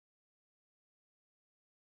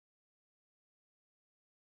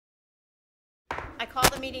I call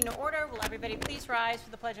the meeting to order. Will everybody please rise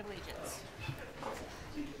for the Pledge of Allegiance?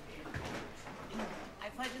 I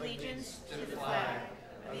pledge allegiance to the flag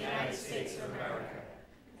of the United States of America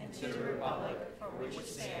and to the republic for which it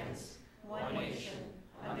stands, one nation,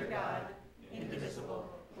 under God,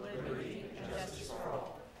 indivisible, with liberty and justice for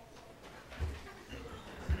all.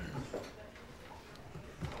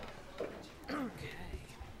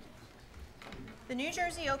 The New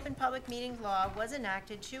Jersey Open Public Meetings Law was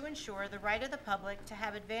enacted to ensure the right of the public to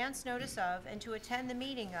have advance notice of and to attend the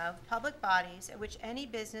meeting of public bodies at which any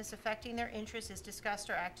business affecting their interests is discussed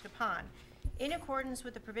or acted upon. In accordance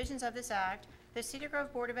with the provisions of this act, the Cedar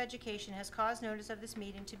Grove Board of Education has caused notice of this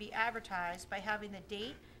meeting to be advertised by having the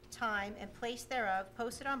date, time, and place thereof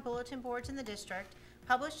posted on bulletin boards in the district,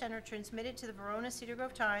 published and or transmitted to the Verona Cedar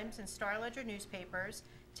Grove Times and Star Ledger newspapers,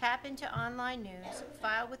 tap into online news,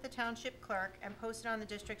 filed with the township clerk, and posted on the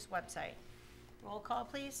district's website. Roll call,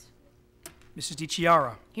 please. Mrs.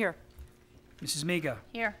 DiChiara. Here. Mrs. Miga.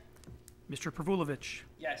 Here. Mr. Pervulovich.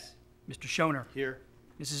 Yes. Mr. Schoner. Here.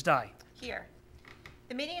 Mrs. Dye. Here.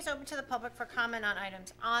 The meeting is open to the public for comment on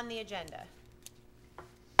items on the agenda.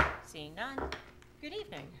 Seeing none, good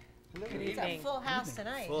evening. It's a full house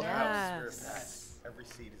tonight. Full house. Yes. Every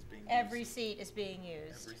seat is being used. Every seat is being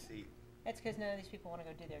used. Every seat. That's because none of these people want to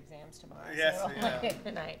go do their exams tomorrow. Yes, so they're all yeah. here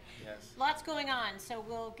tonight. Yes. Lots going on, so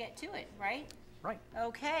we'll get to it, right? Right.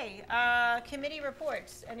 Okay. Committee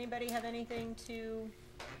reports. Anybody have anything to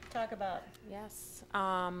talk about? Yes.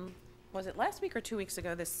 Was it last week or 2 weeks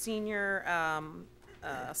ago? The senior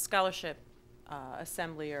scholarship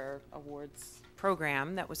assembly or awards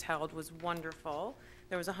program that was held was wonderful.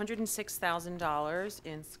 There was $106,000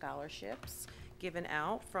 in scholarships given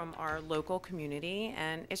out from our local community,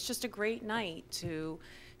 and it's just a great night to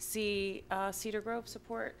see Cedar Grove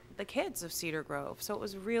support the kids of Cedar Grove. So it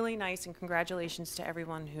was really nice, and congratulations to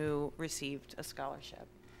everyone who received a scholarship.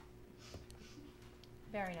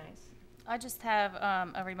 Very nice. I just have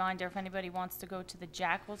a reminder if anybody wants to go to the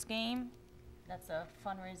Jackals game. That's a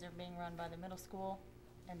fundraiser being run by the middle school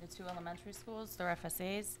and the 2 elementary schools, their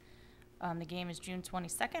FSAs. The game is June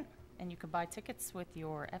 22nd, and you can buy tickets with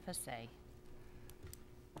your FSA.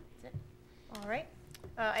 That's it. All right.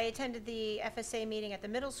 I attended the FSA meeting at the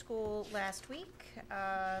middle school last week.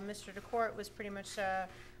 Mr. DeCourt was pretty much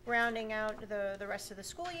rounding out the rest of the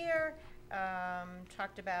school year.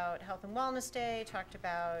 Talked about Health and Wellness Day, talked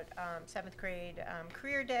about 7th grade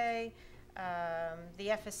Career Day, the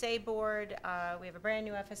FSA board. We have a brand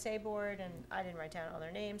new FSA board, and I didn't write down all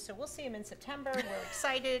their names, so we'll see them in September. We're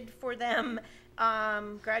excited for them.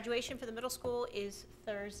 Graduation for the middle school is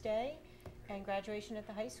Thursday, and graduation at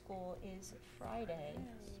the high school is Friday.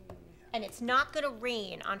 And it's not going to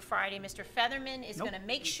rain on Friday. Mr. Featherman is going to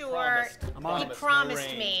make sure. He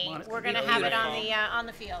promised me we're going to have it on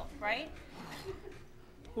the field, right?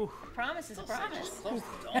 Promise is a promise.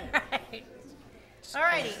 Right. All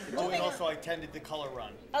righty. Oh, and also I attended the color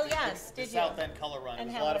run. Oh yes, did the you? South End color run. And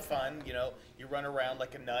It was a how lot was of fun. You know, you run around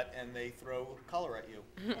like a nut, and they throw color at you.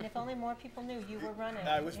 And if only more people knew you were running.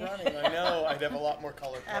 I was running. I know. I'd have a lot more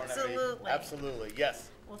color thrown at me. Absolutely. Absolutely.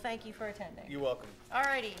 Yes. Well, thank you for attending. You're welcome. All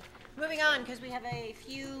righty. Moving on, because we have a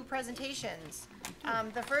few presentations.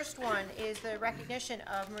 The first one is the recognition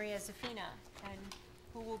of Maria Zafina, and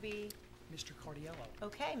who will be? Mr. Cardiello.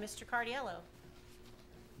 Okay, Mr. Cardiello.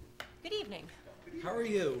 Good evening. How are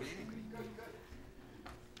you?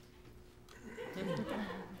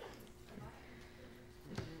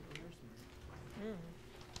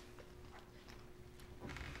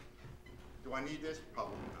 Do I need this?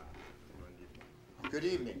 Probably not. Good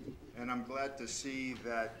evening, and I'm glad to see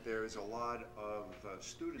that there's a lot of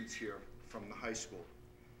students here from the high school.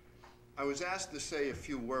 I was asked to say a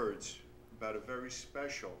few words about a very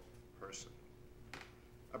special person.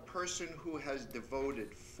 A person who has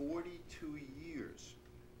devoted 42 years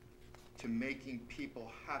to making people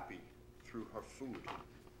happy through her food.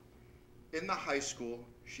 In the high school,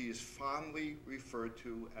 she is fondly referred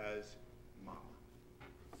to as Mama.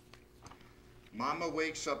 Mama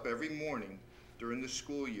wakes up every morning during the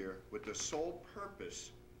school year with the sole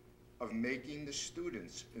purpose of making the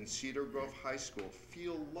students in Cedar Grove High School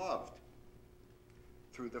feel loved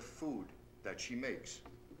through the food that she makes.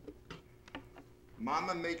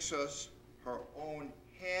 Mama makes us her own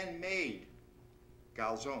handmade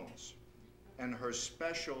calzones and her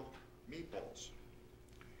special meatballs.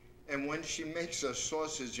 And when she makes us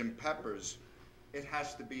sausage and peppers, it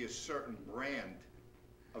has to be a certain brand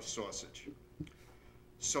of sausage.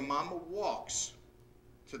 So Mama walks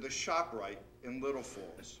to the ShopRite in Little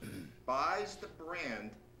Falls, buys the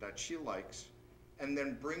brand that she likes, and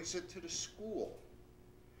then brings it to the school.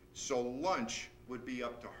 So lunch would be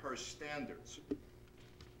up to her standards.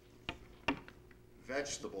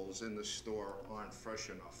 vegetables in the store aren't fresh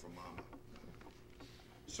enough for Mama.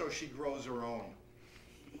 So she grows her own.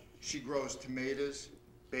 She grows tomatoes,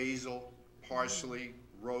 basil, parsley,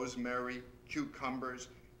 rosemary, cucumbers,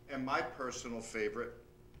 and my personal favorite,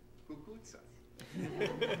 cucuzza.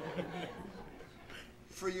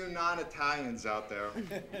 For you non-Italians out there,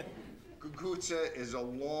 cucuzza is a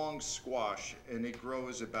long squash, and it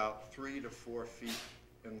grows about 3 to 4 feet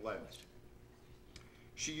in length.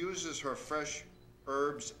 She uses her fresh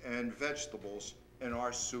herbs and vegetables in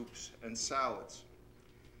our soups and salads.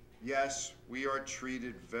 Yes, we are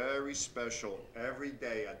treated very special every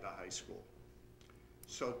day at the high school.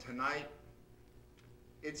 So tonight,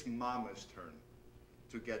 it's Mama's turn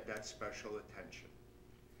to get that special attention.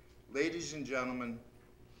 Ladies and gentlemen,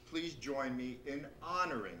 please join me in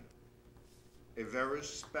honoring a very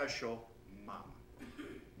special Mama,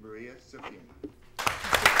 Maria Zafima.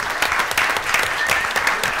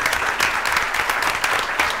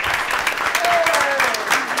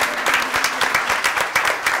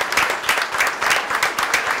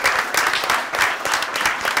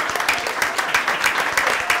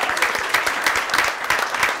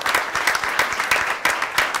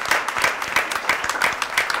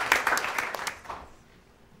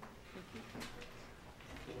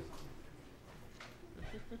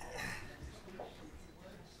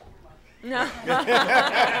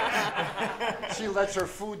 She lets her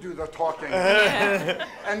food do the talking.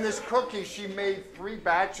 And this cookie, she made 3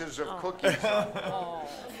 batches of cookies. Oh,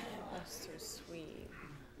 that's so sweet.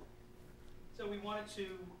 So we wanted to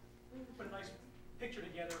put a nice picture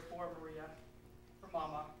together for Maria, for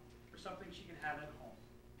Mama, for something she can have at home.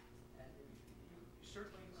 And you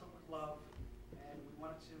certainly cook with love, and we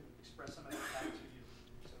wanted to express some of that back to you.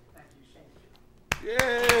 So thank you so much.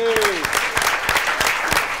 Yay!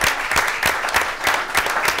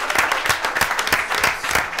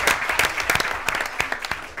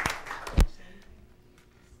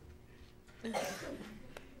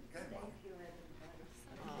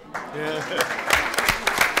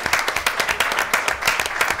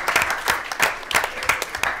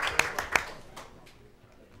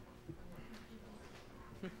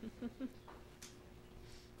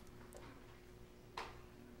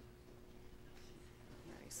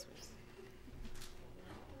 Very sweet.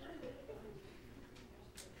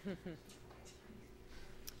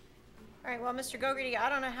 All right, well, Mr. Gogarty, I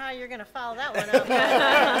don't know how you're going to follow that one up.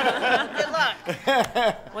 Good luck.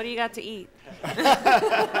 What do you got to eat?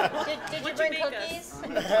 Did you bring make us?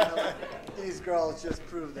 cookies? These girls just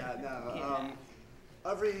prove that. No,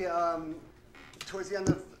 towards the end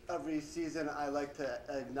of every season, I like to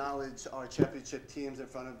acknowledge our championship teams in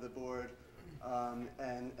front of the board.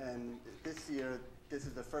 And this year, this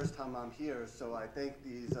is the first time I'm here, so I thank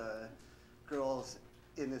these girls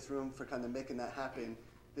in this room for kind of making that happen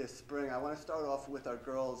this spring. I want to start off with our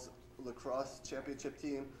girls lacrosse championship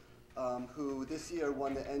team, who this year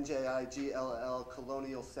won the NJIGLL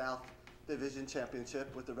Colonial South Division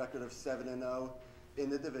Championship with a record of 7-0 in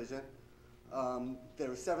the division. They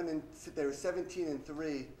were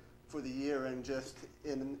 17-3 for the year, and just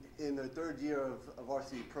in their 3rd year of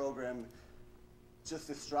varsity program, just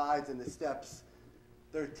the strides and the steps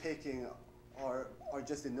they're taking are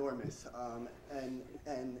just enormous, and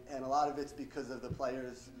a lot of it's because of the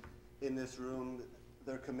players in this room,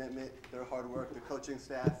 their commitment, their hard work, the coaching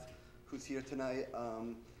staff who's here tonight.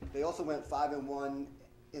 They also went 5-1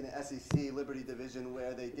 in the SEC Liberty Division,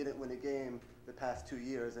 where they didn't win a game the past 2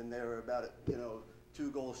 years, and they were about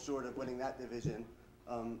 2 goals short of winning that division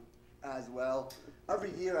as well.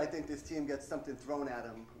 Every year, I think this team gets something thrown at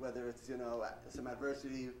them, whether it's some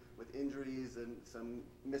adversity with injuries and some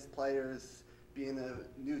missed players, being a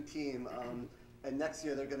new team. And next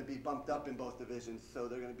year, they're going to be bumped up in both divisions, so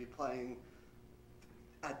they're going to be playing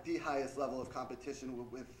at the highest level of competition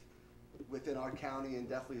within our county, and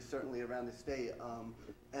definitely certainly around the state.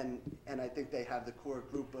 And I think they have the core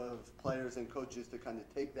group of players and coaches to kind of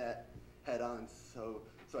take that head on. So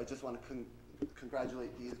I just want to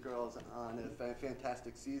congratulate these girls on a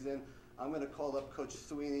fantastic season. I'm going to call up Coach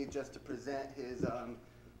Sweeney just to present his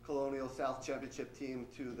Colonial South Championship team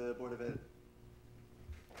to the Board of Ed.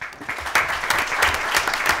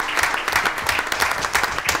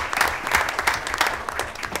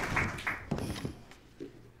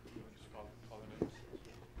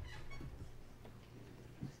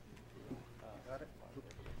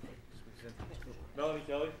 Melanie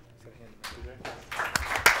Kelly.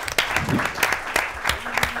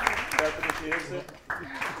 Bethany Chiesa.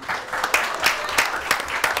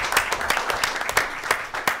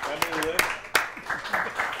 Emily Lipp.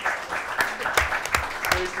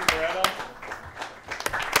 Tracy Moreno.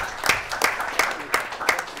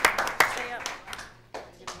 Stay up.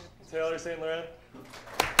 St. Laurent.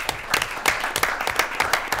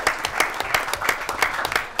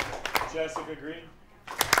 Jessica Green.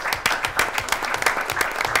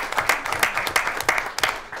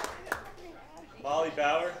 Molly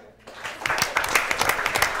Bauer.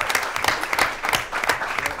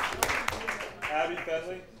 Abby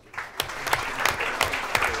Fenley.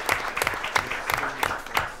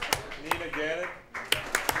 Nina Gannon.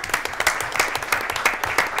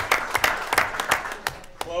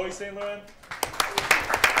 Chloe St. Laurent.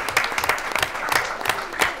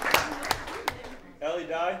 Ellie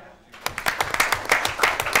Dye.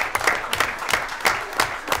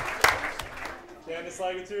 Candice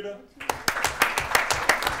Lagatuda.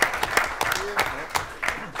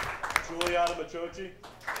 Juliana Machochi.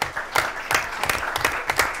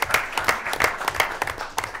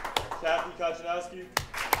 Kathy Kachanowski.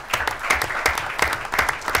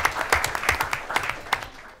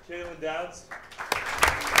 Caitlin Downs.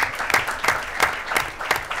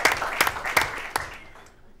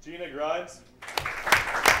 Gina Grimes.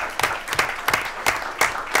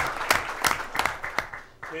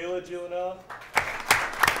 Kayla Giuliano.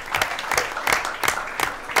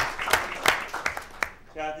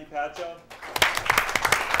 Kathy Patchon.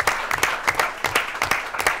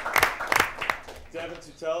 Devin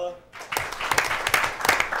Tutela.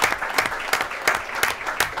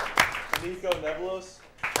 Nico Nevelos.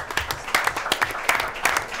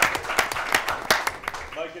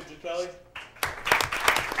 Micah Giacelli.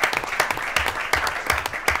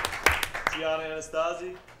 Gianna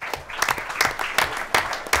Anastasi.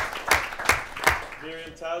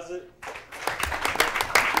 Miriam Towsett.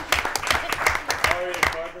 Aria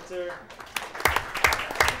Carpenter.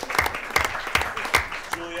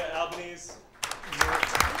 Julia Albanese.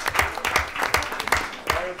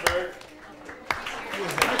 Aaron Burke.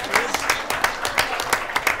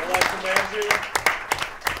 Alexa Mandry.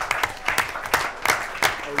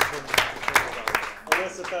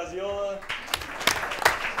 Alyssa Faziola.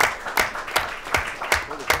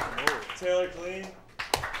 Taylor Killeen.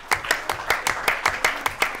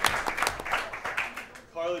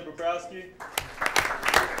 Carly Bobrowski.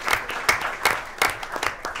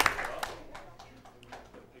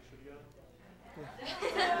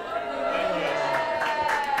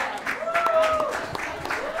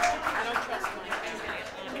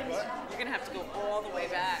 You're gonna have to go all the way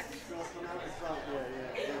back.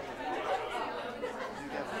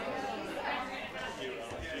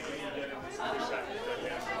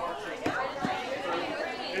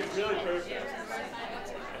 It's really perfect.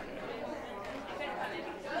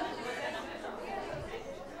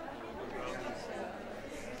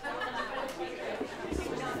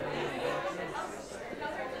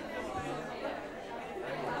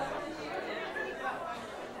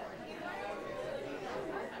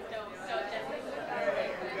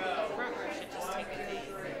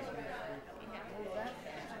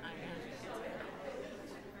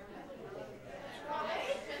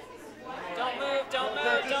 Don't move, don't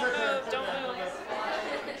move, don't move, don't move.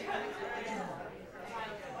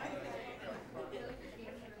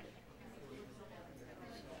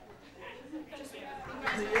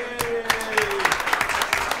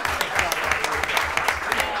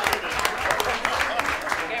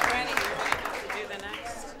 Get ready to do the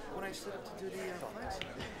next. When I stood up to do the flags,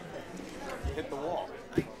 you hit the wall.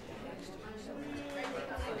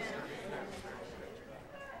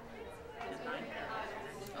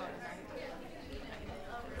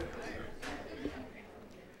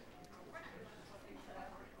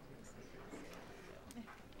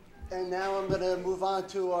 And now I'm going to move on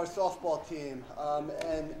to our softball team,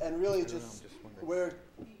 and really just where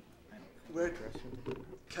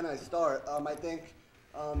can I start? I think,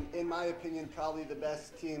 in my opinion, probably the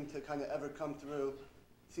best team to kind of ever come through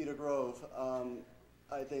Cedar Grove.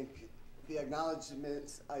 I think the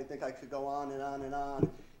acknowledgments, I think I could go on and on and on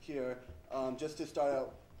here. Just to start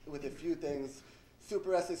out with a few things,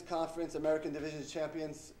 Super Essex Conference American Division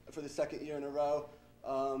champions for the second year in a row.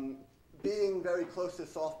 Being very close to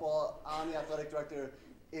softball, I'm the athletic director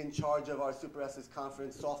in charge of our Super Essex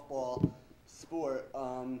Conference softball sport.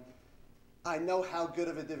 I know how good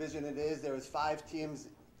of a division it is. There was 5 teams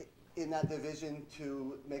in that division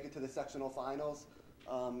to make it to the sectional finals,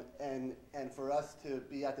 and for us to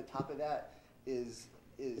be at the top of that is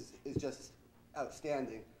just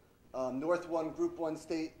outstanding. North won Group 1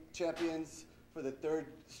 state champions for the 3rd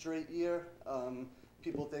straight year.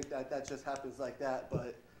 People think that just happens like that,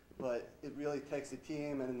 but it really takes a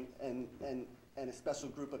team and a special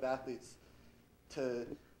group of athletes to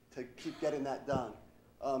keep getting that done.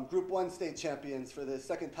 Group 1 state champions for the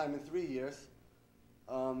 2nd time in 3 years.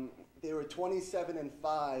 They were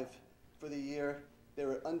 27-5 for the year. They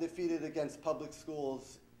were undefeated against public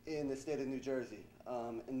schools in the state of New Jersey.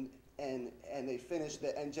 And they finished the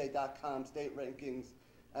NJ.com state rankings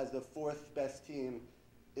as the 4th best team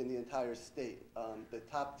in the entire state, the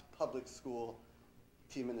top public school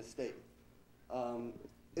team in the state.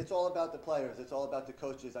 It's all about the players. It's all about the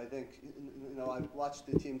coaches. I think, you know, I've watched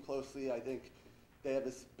the team closely. I think they have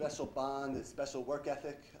a special bond, a special work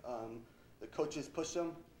ethic. The coaches push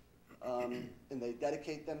them, and they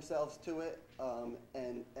dedicate themselves to it.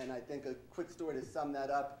 And I think a quick story to sum that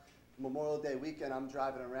up, Memorial Day weekend, I'm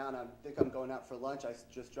driving around. I think I'm going out for lunch. I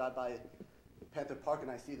just drive by Panther Park and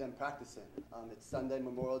I see them practicing. It's Sunday,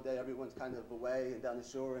 Memorial Day. Everyone's kind of away and down the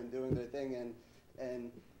shore and doing their thing.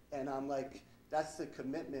 And I'm like, that's the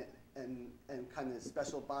commitment and kind of the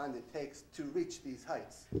special bond it takes to reach these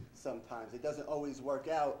heights sometimes. It doesn't always work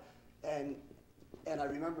out. And I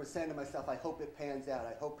remember saying to myself, I hope it pans out.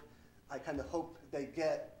 I kind of hope they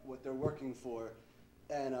get what they're working for.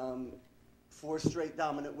 And 4 straight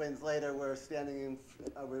dominant wins later, we're standing in,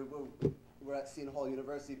 we're at Seton Hall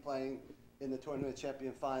University playing in the tournament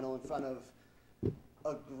champion final in front of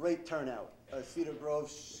a great turnout. Cedar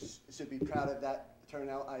Grove should be proud of that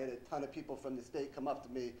turnout. I had a ton of people from the state come up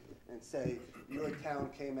to me and say, your town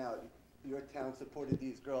came out, your town supported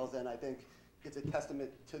these girls, and I think it's a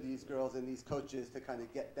testament to these girls and these coaches to kind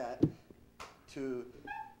of get that to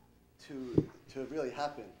really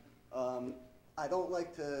happen. I don't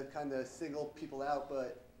like to kind of single people out,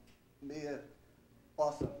 but Mia,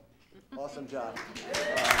 awesome. Awesome job.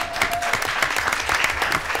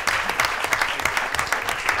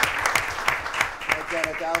 Again,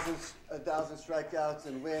 1,000 strikeouts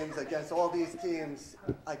and wins against all these teams.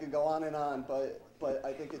 I could go on and on, but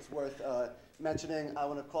I think it's worth mentioning. I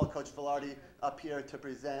want to call Coach Velarde up here to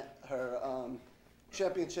present her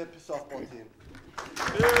championship softball team.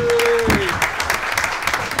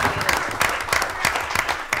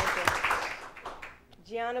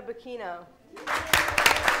 Gianna Bacchino.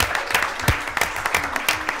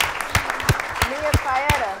 Mia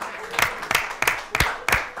Paeta.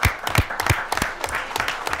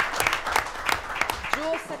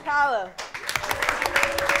 Jules Sakala.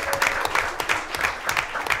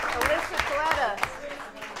 Alyssa Coletta.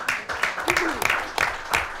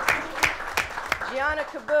 Gianna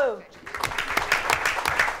Cabu.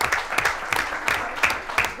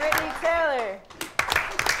 Brittany Taylor.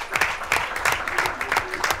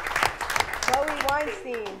 Chloe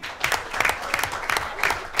Weinstein.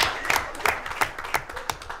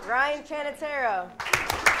 Ryan Chanatero.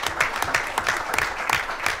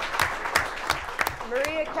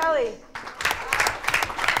 Maria Kelly.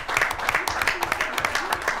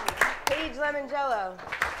 Paige Lemongello.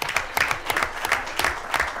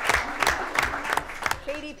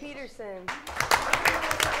 Katie Peterson.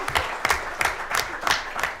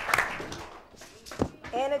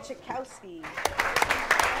 Anna Chakowski.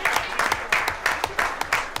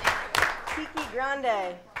 Kiki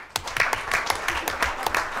Grande.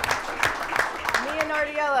 Mia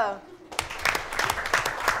Nardiello.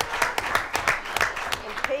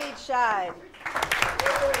 And Paige Scheid.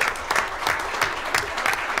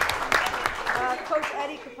 Coach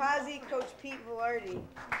Eddie Capazzi, Coach Pete Velarde.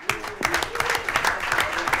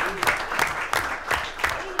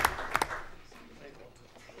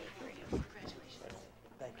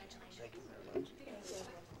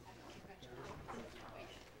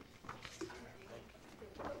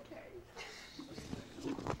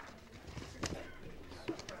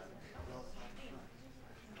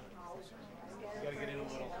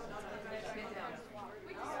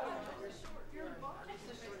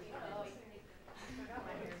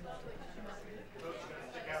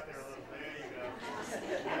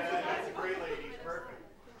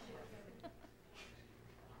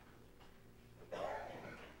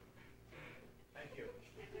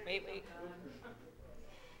 Wait.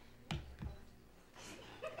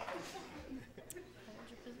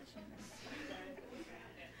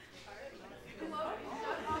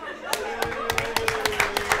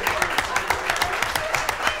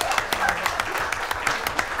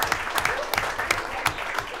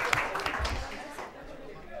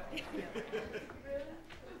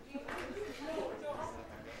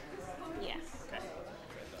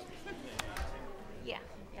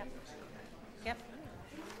 Yep.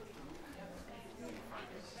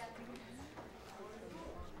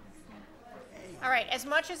 All right, as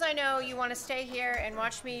much as I know you want to stay here and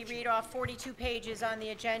watch me read off 42 pages on the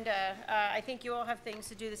agenda, I think you all have things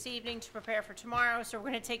to do this evening to prepare for tomorrow, so we're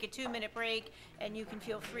going to take a 2-minute break, and you can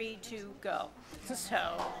feel free to go.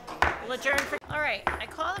 So, we'll adjourn for... All right, I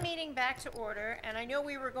call the meeting back to order, and I know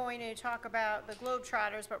we were going to talk about the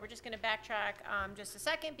Globetrotters, but we're just going to backtrack just a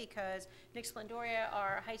second because Nick Splendoria,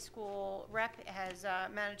 our high school rep, has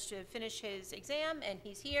managed to finish his exam, and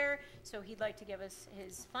he's here, so he'd like to give us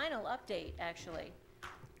his final update, actually.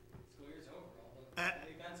 School year's over, all the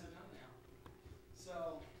events are done now.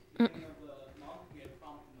 So, beginning of the month, we had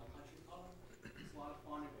prom in the country club. It was a lot of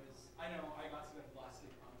fun. It was, I know, I got to go to the last day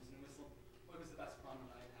proms, and it was the best prom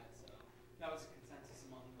that I've had, so that was a consensus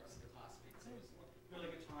among the rest of the classmates. So it was a really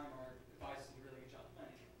good time. Our advisors did a really good job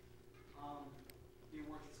planning it. The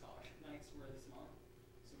awards and scholarship nights were this month,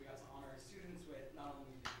 so we got to honor our students with not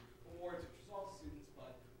only the awards, which was all the students,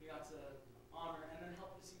 but we got to honor and then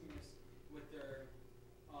help the seniors with their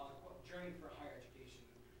journey for higher education,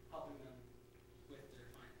 helping them with their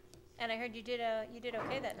finances. And I heard you did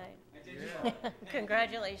okay that night. I did do well.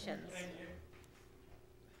 Congratulations. Thank you.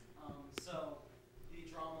 So the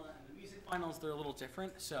drama and the music finals, they're a little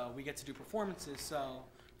different. So we get to do performances. So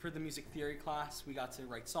for the music theory class, we got to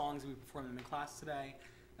write songs and we performed them in class today.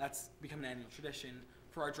 That's become an annual tradition.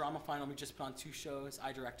 For our drama final, we just put on 2 shows.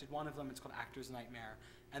 I directed one of them. It's called Actor's Nightmare.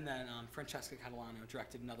 And then Francesca Catalano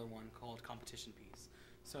directed another one called Competition Piece.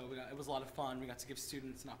 So it was a lot of fun. We got to give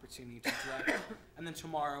students an opportunity to direct. And then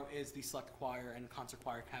tomorrow is the select choir and concert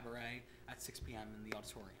choir cabaret at 6 p.m. in the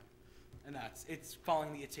auditorium. And it's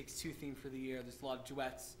following the It Takes Two theme for the year. There's a lot of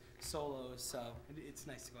duets, solos, so it's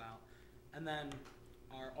nice to go out. And then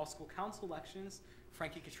our all-school council elections,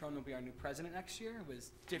 Frankie Catrone will be our new president next year. It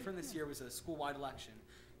was different this year. It was a school-wide election.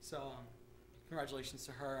 So congratulations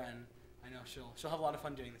to her, and I know she'll have a lot of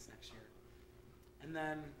fun doing this next year. And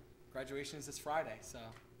then graduation is this Friday, so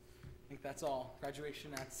I think that's all.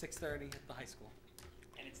 Graduation at 6:30 at the high school.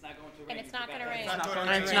 And it's not going to rain. And it's not going to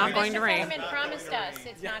rain. It's not going to rain. Mr. Foreman promised us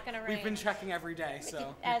it's not going to rain. We've been checking every day,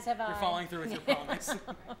 so As have you're I. following through with your promise.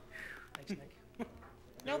 Thanks, Nick.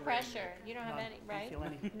 No pressure. You don't have None. any, right? Don't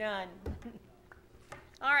feel any. None.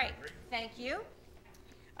 All right, thank you.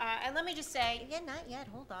 And let me just say, not yet,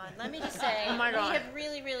 hold on. Let me just say, Oh my God. we have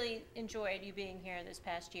really, really enjoyed you being here this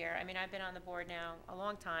past year. I mean, I've been on the board now a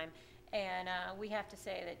long time, and we have to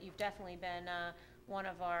say that you've definitely been one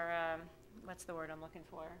of our, what's the word I'm looking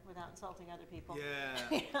for, without insulting other people?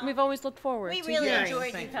 Yeah. We've always looked forward We to really hearing. enjoyed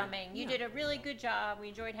you Thank you. coming. You did a really good job. We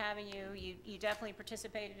enjoyed having you. You definitely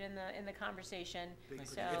participated in the conversation.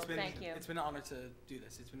 So thank you. It's been an honor to do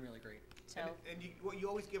this. It's been really great. So And you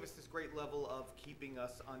always give us this great level of keeping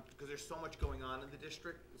us on, because there's so much going on in the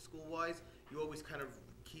district, school-wise. You always kind of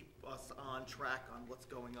keep us on track on what's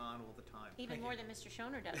going on all the time. even more than Mr.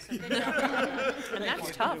 Schoner does. So good job. And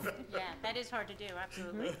that's tough. Yeah, that is hard to do.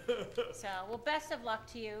 Absolutely. So well, best of luck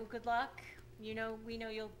to you. Good luck. We know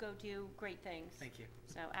you'll go do great things. Thank you.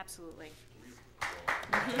 So absolutely.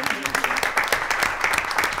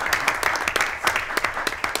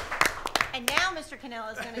 And now Mr. Cannell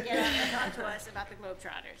is going to get up and talk to us about the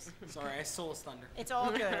Globetrotters. Sorry, I stole his thunder. It's all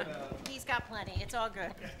good. He's got plenty. It's all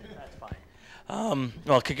good. That's fine.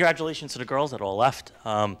 Well, congratulations to the girls that all left.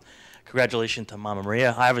 Congratulations to Mama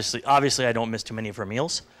Maria. Obviously, I don't miss too many of her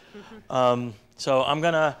meals. So I'm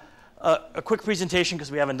gonna a quick presentation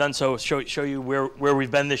because we haven't done so. Show you where we've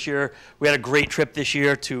been this year. We had a great trip this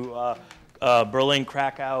year to Berlin,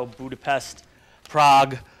 Krakow, Budapest,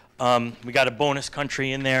 Prague. We got a bonus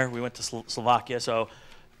country in there. We went to Slovakia. So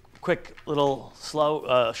quick little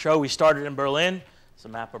show. We started in Berlin. It's a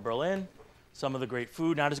map of Berlin. Some of the great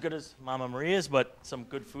food, not as good as Mama Maria's, but some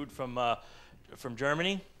good food from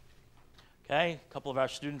Germany. Okay, a couple of our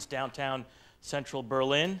students downtown central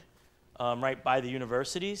Berlin, right by the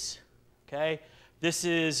universities. Okay, this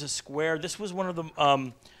is a square. This was one of the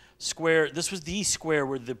This was the square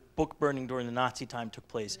where the book burning during the Nazi time took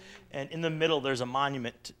place. And in the middle, there's a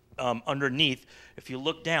monument underneath. If you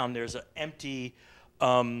look down, there's an empty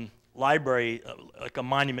library, like a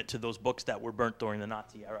monument to those books that were burnt during the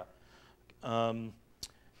Nazi era.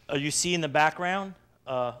 You see in the background,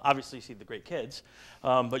 obviously you see the great kids,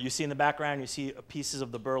 but you see in the background, you see pieces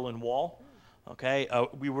of the Berlin Wall. Okay,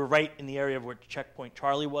 we were right in the area where Checkpoint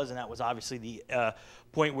Charlie was, and that was obviously the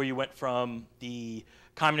point where you went from the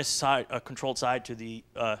communist side, controlled side to the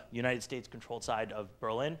United States controlled side of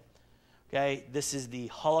Berlin. Okay, this is the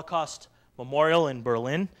Holocaust Memorial in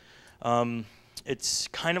Berlin. It's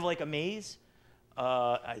kind of like a maze.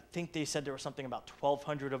 I think they said there were something about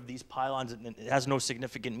 1,200 of these pylons, and it has no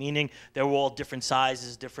significant meaning. They were all different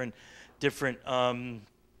sizes, different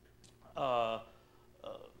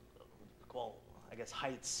I guess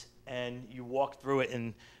heights, and you walk through it,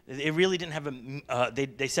 and it really didn't have a.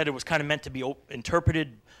 They said it was kind of meant to be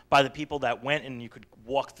interpreted by the people that went, and you could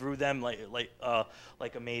walk through them like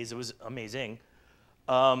a maze. It was amazing.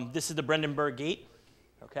 This is the Brandenburg Gate,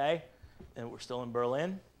 okay? And we're still in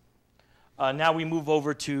Berlin. Now we move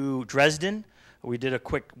over to Dresden. We did a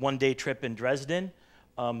quick one-day trip in Dresden.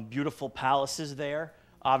 Beautiful palaces there.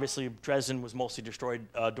 Obviously, Dresden was mostly destroyed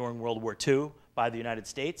during World War II by the United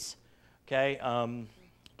States. Okay,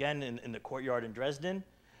 again, in the courtyard in Dresden.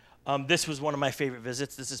 This was one of my favorite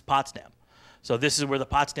visits. This is Potsdam. So this is where the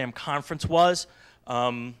Potsdam Conference was,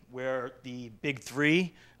 where the Big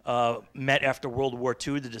Three met after World War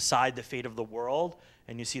II to decide the fate of the world.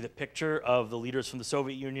 And you see the picture of the leaders from the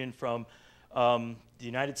Soviet Union, from the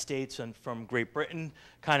United States, and from Great Britain,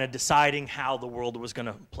 kind of deciding how the world was going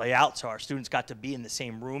to play out. So our students got to be in the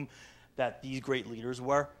same room that these great leaders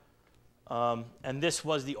were. And this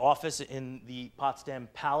was the office in the Potsdam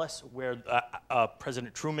Palace where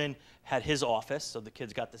President Truman had his office. So the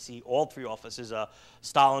kids got to see all three offices,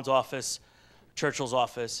 Stalin's office, Churchill's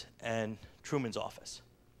office, and Truman's office.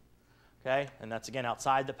 Okay, and that's again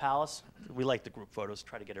outside the palace. We like the group photos,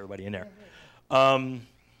 try to get everybody in there.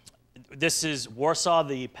 This is Warsaw,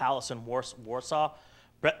 the palace in Warsaw.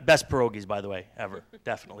 Best pierogies, by the way, ever.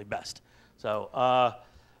 Definitely best. So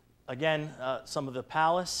again, some of the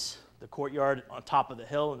palace, the courtyard on top of the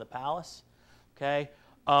hill in the palace. Okay,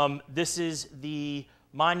 this is the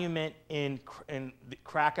monument in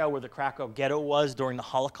Krakow, where the Krakow ghetto was during the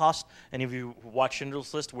Holocaust. Any of you watch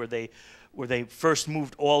Schindler's List, where they first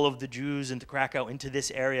moved all of the Jews into Krakow, into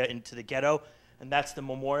this area, into the ghetto, and that's the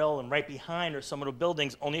memorial. And right behind are some of the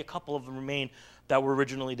buildings. Only a couple of them remain that were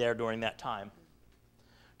originally there during that time.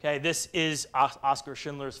 Okay, this is Oskar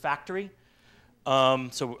Schindler's factory.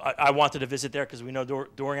 So I wanted to visit there because we know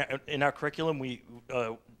in our curriculum,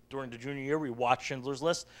 during the junior year, we watched Schindler's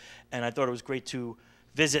List, and I thought it was great to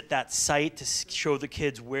visit that site to show the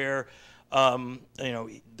kids where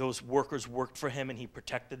those workers worked for him and he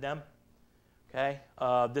protected them. Okay,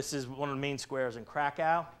 this is one of the main squares in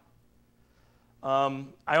Krakow.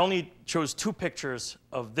 I only chose 2 pictures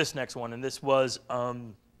of this next one, and this was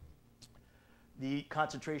the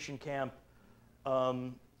concentration camp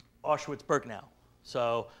Auschwitz-Birkenau.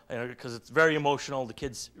 So, because it's very emotional, the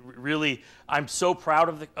kids really, I'm so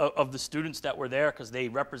proud of the students that were there because they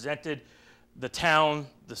represented the town,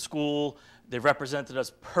 the school. They represented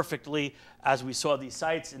us perfectly as we saw these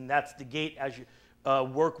sites, and that's the gate as you,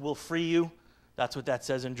 work will free you. That's what that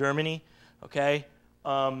says in Germany, okay?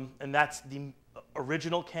 And that's the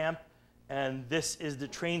original camp, and this is the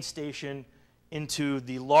train station into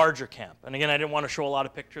the larger camp. And again, I didn't want to show a lot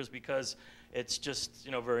of pictures because it's just,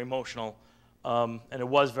 very emotional. And it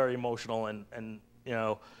was very emotional and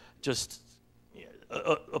just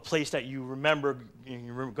a place that you remember,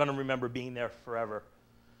 you're going to remember being there forever.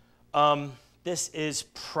 This is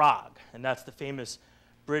Prague, and that's the famous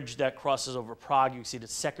bridge that crosses over Prague. You can see the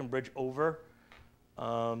second bridge over.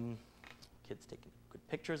 Kids taking good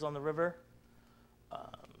pictures on the river.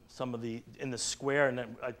 Some of in the square, and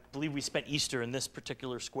then I believe we spent Easter in this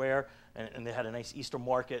particular square, and they had a nice Easter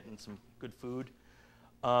market and some good food.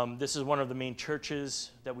 This is one of the main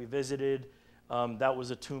churches that we visited. That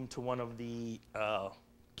was a tomb to one of the,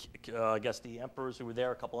 I guess, the emperors who were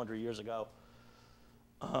there a couple hundred years ago.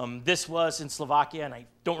 This was in Slovakia, and I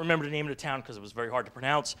don't remember the name of the town because it was very hard to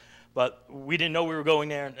pronounce, but we didn't know we were going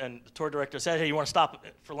there, and the tour director said, hey, you want to stop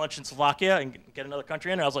for lunch in Slovakia and get another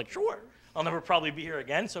country in? And I was like, sure. I'll never probably be here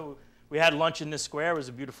again. So we had lunch in this square. It was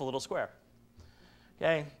a beautiful little square.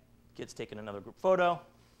 Okay, kids taking another group photo.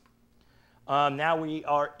 Now we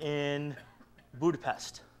are in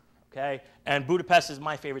Budapest, okay? And Budapest is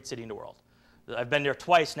my favorite city in the world. I've been there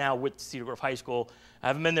twice now with Cedar Grove High School. I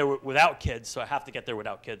haven't been there without kids, so I have to get there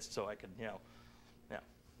without kids so I could, yeah.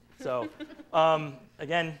 So,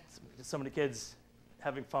 again, some of the kids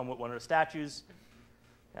having fun with one of the statues.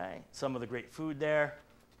 Okay, some of the great food there.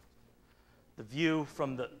 The view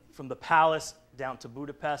from the palace down to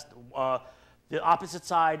Budapest. The opposite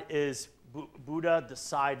side is Buda. The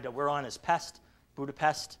side that we're on is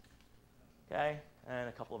Budapest. Okay, and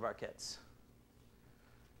a couple of our kids.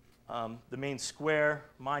 The main square,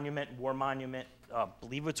 monument, war monument. I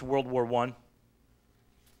believe it's World War I.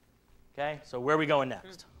 Okay, so where are we going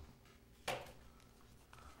next?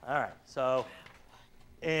 All right, so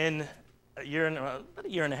in about a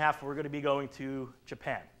year and a half, we're going to be going to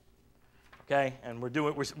Japan. Okay, and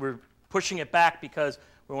we're pushing it back because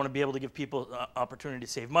we want to be able to give people opportunity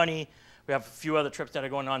to save money. We have a few other trips that are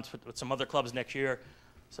going on with some other clubs next year.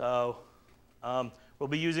 So we'll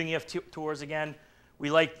be using EF Tours again. We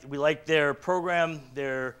like their program.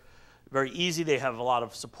 They're very easy. They have a lot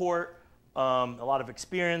of support, a lot of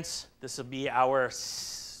experience. This will be our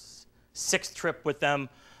 6th trip with them,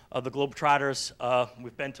 the Globetrotters.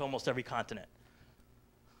 We've been to almost every continent.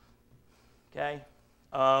 Okay.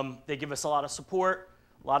 They give us a lot of support,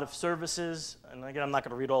 a lot of services, and again, I'm not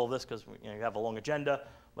going to read all of this because you have a long agenda,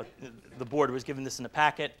 but the board was given this in the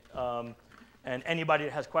packet. And anybody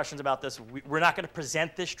that has questions about this, we're not going to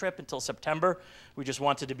present this trip until September. We just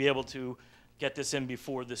wanted to be able to get this in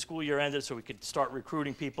before the school year ended so we could start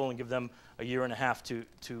recruiting people and give them a year and a half to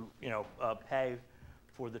pay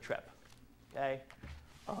for the trip. Okay?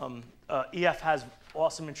 EF has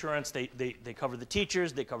awesome insurance. They cover the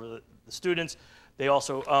teachers, they cover the students. They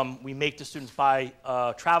also, we make the students buy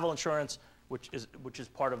travel insurance, which is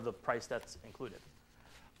part of the price that's included.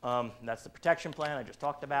 That's the protection plan I just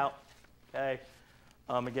talked about. Okay.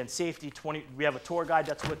 Again, safety, we have a tour guide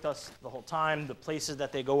that's with us the whole time. The places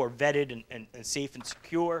that they go are vetted and safe and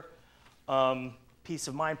secure. Peace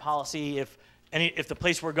of mind policy, if the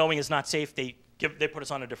place we're going is not safe, they put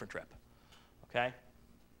us on a different trip. Okay?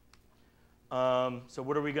 So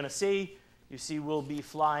what are we going to see? You see we'll be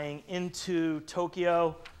flying into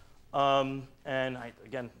Tokyo. And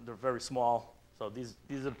again, they're very small. So these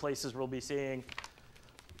are the places we'll be seeing.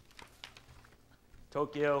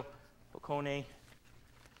 Tokyo, Hakone,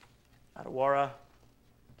 Adawara,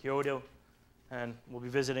 Kyoto, and we'll be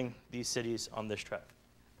visiting these cities on this trip.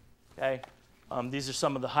 Okay? These are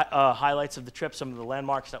some of the highlights of the trip, some of the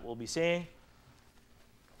landmarks that we'll be seeing.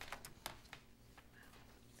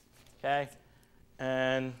 Okay?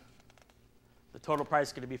 And the total price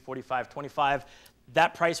is going to be $45.25.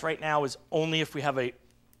 That price right now is only if we have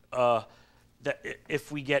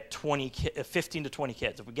if we get 15 to 20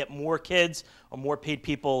 kids. If we get more kids or more paid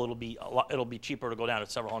people, it'll be cheaper to go down to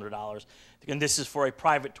several $100s. And this is for a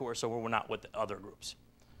private tour, so we're not with the other groups.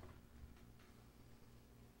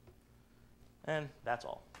 And that's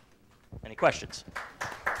all. Any questions?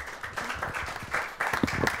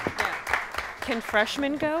 Yeah. Can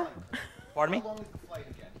freshmen go? Pardon me? How long is the flight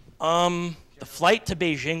again? The flight to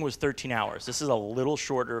Beijing was 13 hours. This is a little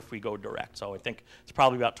shorter if we go direct, so I think it's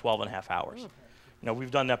probably about 12 and a half hours.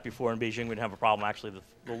 We've done that before in Beijing. We didn't have a problem. Actually,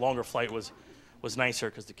 the longer flight was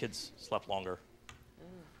nicer because the kids slept longer.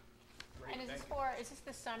 And is this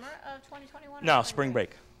the summer of 2021? No, spring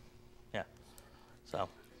break. Yeah. So,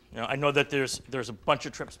 I know that there's a bunch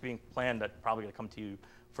of trips being planned that probably going to come to you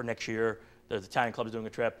for next year. The Italian club is doing a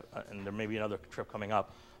trip, and there may be another trip coming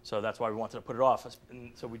up. So that's why we wanted to put it off.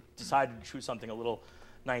 And so we decided to choose something a little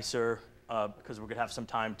nicer because we're going to have some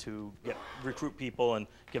time to recruit people and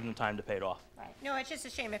give them time to pay it off. Right. No, it's just a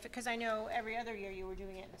shame because I know every other year you were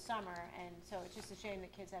doing it in the summer, and so it's just a shame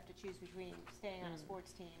that kids have to choose between staying on a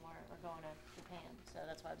sports team or going to Japan. So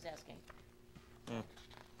that's why I was asking.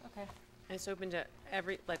 Okay. And it's open to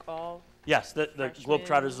all? Yes, the Freshmen.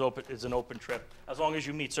 Globetrotters is an open trip. As long as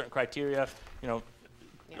you meet certain criteria,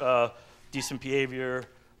 decent behavior,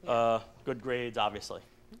 good grades, obviously.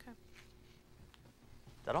 Okay.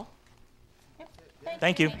 Is that all? Yep.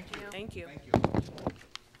 Thank you. Thank you. Thank you.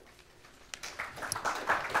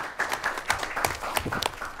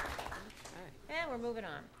 And we're moving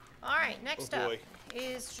on. All right, next up boy.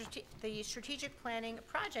 is the strategic planning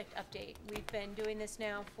project update. We've been doing this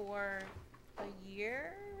now for a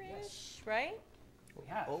year-ish, right? We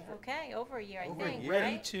have. Okay, over a year, I Over a think, year.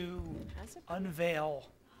 Ready right? to Has it? unveil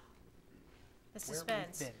The where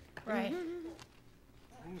suspense. we've been. Right.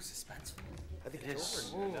 Ooh, suspense. I think It it's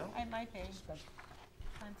is. over, no? It might be.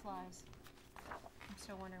 Time flies. I'm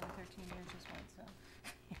still wondering what 13 years just went, so.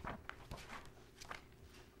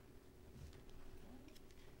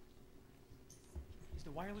 Is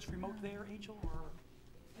the wireless remote there, Angel, or?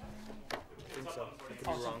 I think so. I could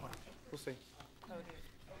Oh, be wrong. somewhere. We'll see.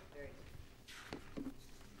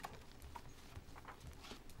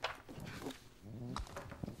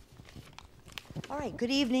 All right, good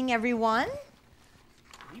evening, everyone.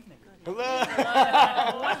 Good evening.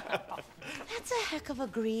 That's a heck of a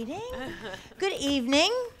greeting. Good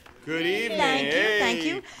evening. Good evening. Thank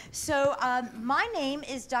you. So my name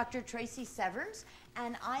is Dr. Tracy Severns,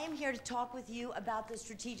 and I am here to talk with you about the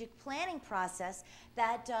strategic planning process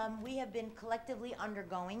that we have been collectively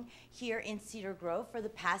undergoing here in Cedar Grove for the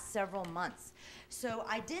past several months. So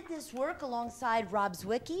I did this work alongside Rob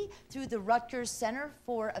Zwicky through the Rutgers Center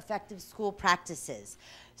for Effective School Practices.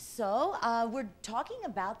 So we're talking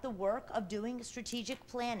about the work of doing strategic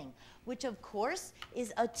planning, which of course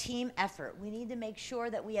is a team effort. We need to make sure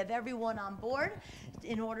that we have everyone on board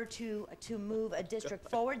in order to move a district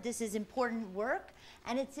forward. This is important work,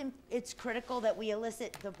 and it's critical that we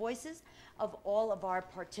elicit the voices of all of our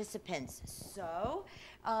participants. So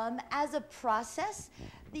as a process,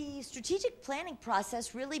 the strategic planning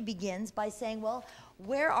process really begins by saying, well,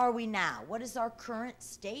 where are we now? What is our current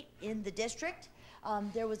state in the district?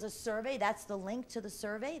 There was a survey, that's the link to the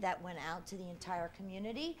survey that went out to the entire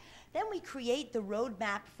community. Then we create the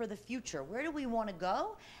roadmap for the future. Where do we want to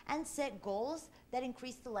go? And set goals that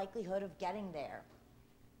increase the likelihood of getting there.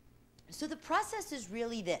 So the process is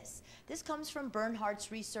really this. This comes from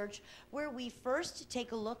Bernhardt's research, where we first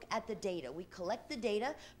take a look at the data. We collect the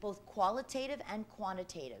data, both qualitative and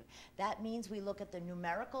quantitative. That means we look at the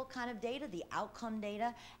numerical kind of data, the outcome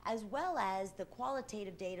data, as well as the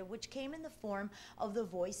qualitative data, which came in the form of the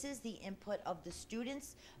voices, the input of the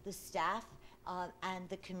students, the staff, and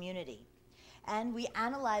the community. And we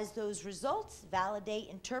analyze those results, validate,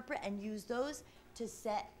 interpret, and use those to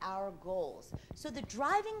set our goals. So the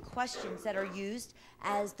driving questions that are used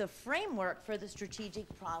as the framework for the strategic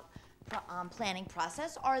planning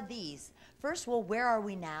process are these. First, well, where are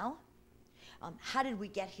we now? How did we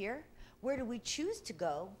get here? Where do we choose to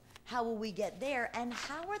go? How will we get there? And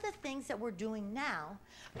how are the things that we're doing now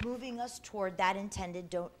moving us toward that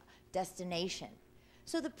intended destination?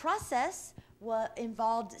 So the process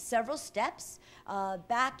involved several steps.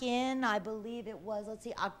 Back in, I believe it was,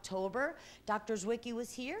 October, Dr. Zwicky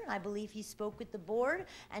was here, and I believe he spoke with the board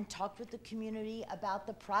and talked with the community about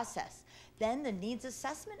the process. Then the needs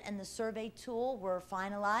assessment and the survey tool were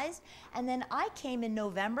finalized, and then I came in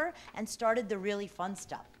November and started the really fun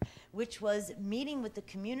stuff, which was meeting with the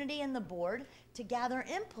community and the board to gather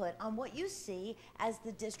input on what you see as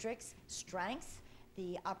the district's strengths,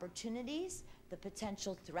 the opportunities, the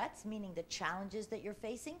potential threats, meaning the challenges that you're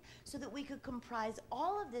facing, so that we could comprise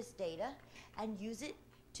all of this data and use it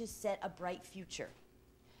to set a bright future.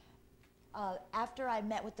 After I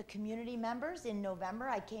met with the community members in November,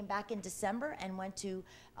 I came back in December and went to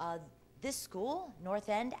this school, North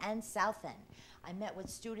End and South End. I met with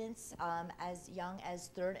students as young as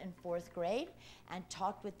 3rd and 4th grade and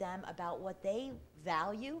talked with them about what they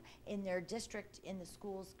value in their district in the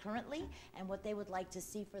schools currently and what they would like to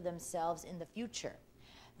see for themselves in the future.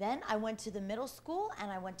 Then I went to the middle school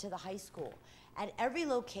and I went to the high school. At every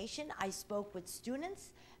location, I spoke with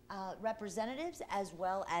students, representatives, as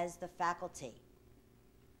well as the faculty.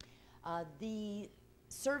 The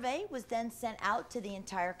survey was then sent out to the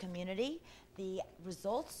entire community. The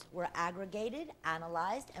results were aggregated,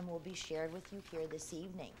 analyzed, and will be shared with you here this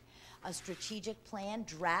evening. A strategic plan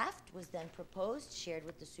draft was then proposed, shared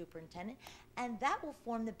with the superintendent, and that will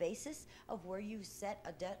form the basis of where you set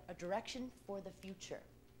a direction for the future.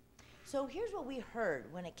 So here's what we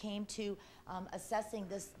heard when it came to assessing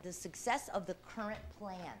the success of the current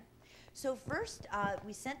plan. So first,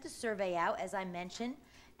 we sent the survey out, as I mentioned,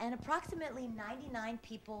 and approximately 99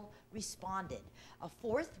 people responded. A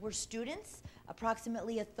fourth were students,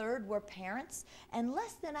 approximately a third were parents, and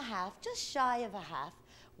less than a half, just shy of a half,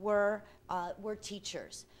 were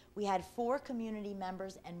teachers. We had 4 community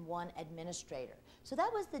members and 1 administrator. So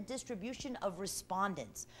that was the distribution of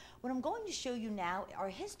respondents. What I'm going to show you now are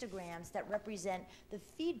histograms that represent the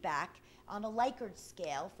feedback on a Likert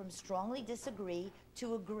scale from strongly disagree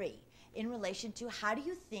to agree in relation to how do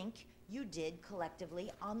you think you did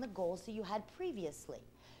collectively on the goals that you had previously.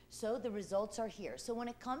 So the results are here. So when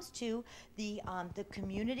it comes to the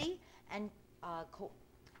community and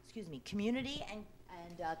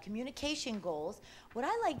communication goals, what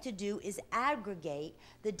I like to do is aggregate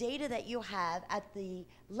the data that you have at the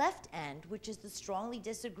left end, which is the strongly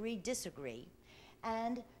disagree,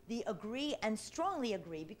 and the agree and strongly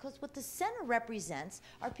agree, because what the center represents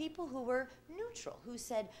are people who were neutral, who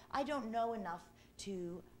said, I don't know enough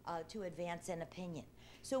to advance an opinion.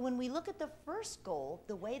 So when we look at the first goal,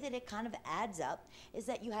 the way that it kind of adds up is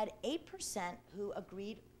that you had 8% who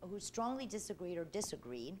agreed, who strongly disagreed or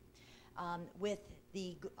disagreed with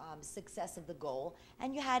the success of the goal,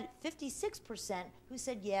 and you had 56% who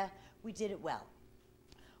said, yeah, we did it well.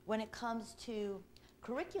 When it comes to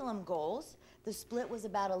curriculum goals, the split was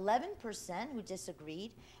about 11% who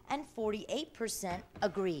disagreed and 48%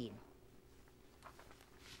 agreed.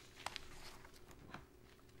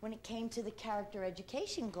 When it came to the character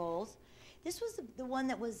education goals, this was the one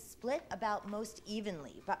that was split about most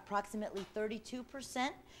evenly. About approximately 32%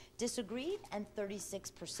 disagreed and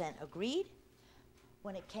 36% agreed.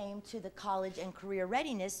 When it came to the college and career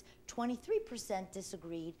readiness, 23%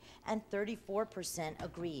 disagreed and 34%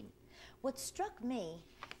 agreed. What struck me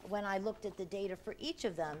when I looked at the data for each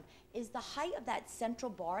of them is the height of that central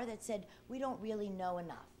bar that said, we don't really know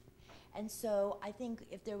enough. And so I think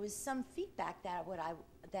if there was some feedback that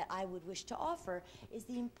I would wish to offer is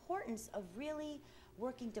the importance of really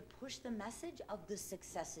working to push the message of the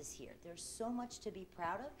successes here. There's so much to be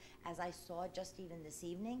proud of, as I saw just even this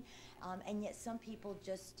evening, and yet some people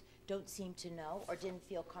just don't seem to know or didn't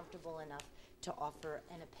feel comfortable enough to offer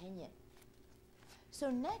an opinion. So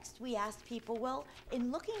next we asked people, well,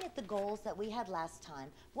 in looking at the goals that we had last time,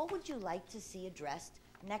 what would you like to see addressed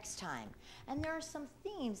next time? And there are some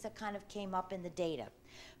themes that kind of came up in the data.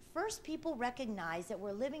 First, people recognize that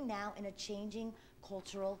we're living now in a changing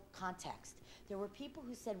cultural context. There were people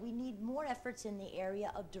who said we need more efforts in the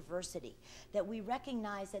area of diversity, that we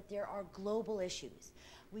recognize that there are global issues.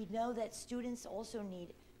 We know that students also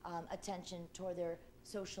need attention toward their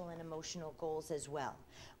social and emotional goals as well.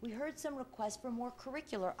 We heard some requests for more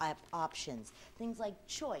curricular options, things like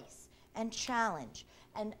choice and challenge,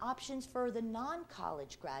 and options for the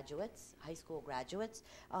non-college graduates, high school graduates,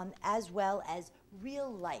 as well as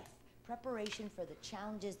real life preparation for the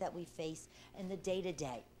challenges that we face in the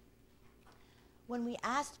day-to-day. When we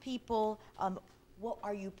asked people, what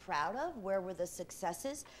are you proud of? Where were the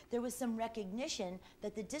successes? There was some recognition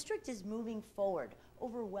that the district is moving forward.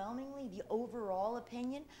 Overwhelmingly, the overall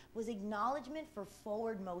opinion was acknowledgement for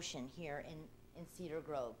forward motion here in Cedar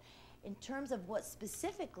Grove. In terms of what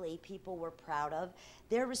specifically people were proud of,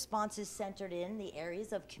 their responses centered in the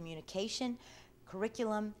areas of communication,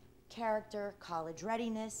 curriculum, character, college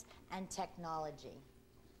readiness, and technology.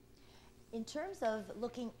 In terms of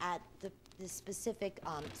looking at the specific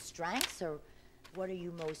strengths, or what are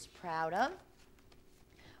you most proud of?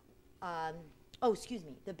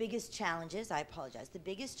 The biggest challenges, I apologize, the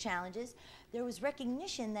biggest challenges, there was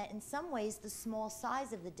recognition that in some ways the small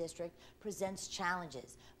size of the district presents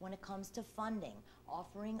challenges when it comes to funding,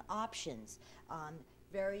 offering options,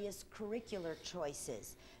 various curricular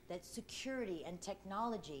choices, that security and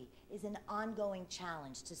technology is an ongoing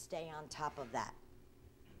challenge to stay on top of that.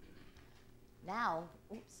 Now,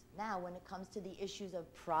 when it comes to the issues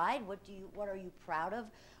of pride, what are you proud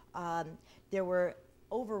of? There were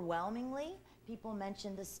overwhelmingly, people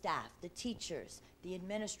mentioned the staff, the teachers, the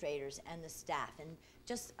administrators, and the staff. And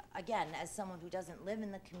just, again, as someone who doesn't live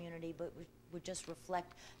in the community, but would just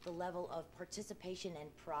reflect the level of participation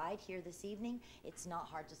and pride here this evening, it's not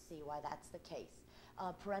hard to see why that's the case.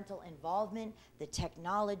 Parental involvement, the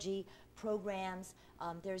technology, programs,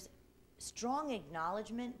 there's strong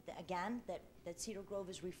acknowledgement, again, that Cedar Grove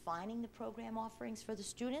is refining the program offerings for the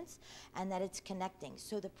students and that it's connecting.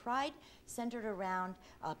 So the pride centered around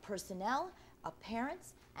personnel,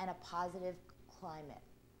 parents, and a positive climate.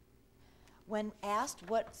 When asked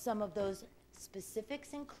what some of those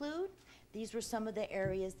specifics include, these were some of the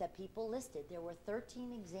areas that people listed. There were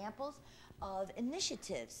 13 examples of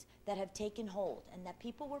initiatives that have taken hold and that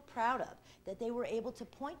people were proud of, that they were able to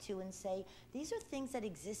point to and say, these are things that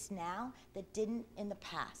exist now that didn't in the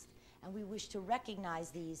past. And we wish to recognize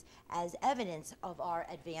these as evidence of our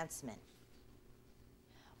advancement.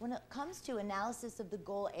 When it comes to analysis of the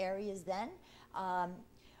goal areas then,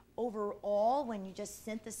 overall, when you just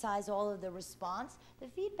synthesize all of the response, the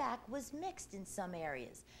feedback was mixed in some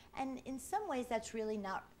areas. And in some ways, that's really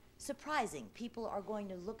not surprising. People are going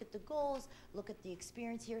to look at the goals, look at the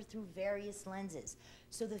experience here through various lenses.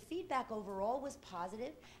 So the feedback overall was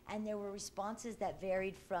positive, and there were responses that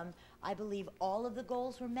varied from, I believe all of the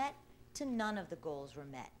goals were met, to none of the goals were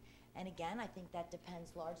met. And again, I think that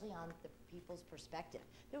depends largely on the people's perspective.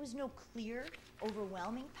 There was no clear,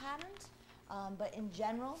 overwhelming patterns, but in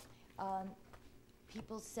general,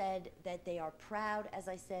 people said that they are proud, as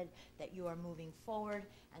I said, that you are moving forward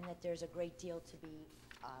and that there's a great deal to be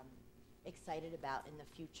excited about in the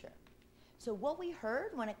future. So what we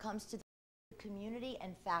heard when it comes to the community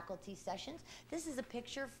and faculty sessions, this is a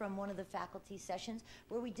picture from one of the faculty sessions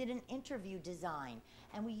where we did an interview design,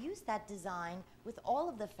 and we used that design with all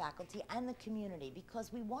of the faculty and the community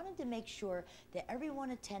because we wanted to make sure that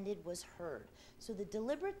everyone attended was heard. So the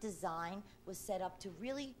deliberate design was set up to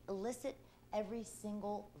really elicit every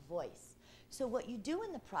single voice. So what you do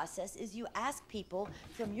in the process is you ask people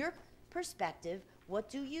from your perspective, what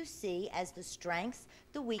do you see as the strengths,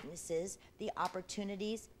 the weaknesses, the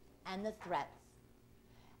opportunities, and the threats?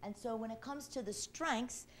 And so when it comes to the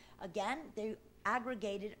strengths, again, they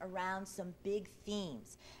aggregated around some big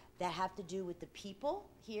themes that have to do with the people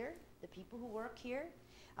here, the people who work here,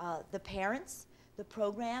 the parents, the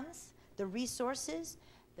programs, the resources,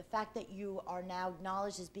 the fact that you are now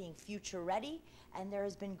acknowledged as being future ready, and there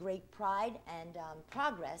has been great pride and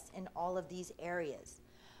progress in all of these areas.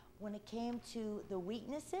 When it came to the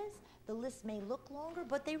weaknesses, the list may look longer,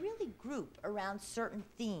 but they really group around certain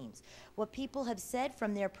themes. What people have said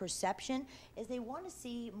from their perception is they want to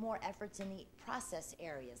see more efforts in the process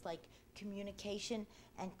areas like communication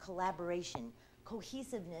and collaboration,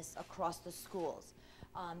 cohesiveness across the schools.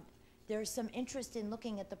 There's some interest in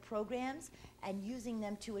looking at the programs and using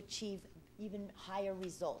them to achieve even higher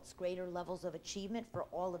results, greater levels of achievement for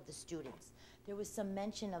all of the students. There was some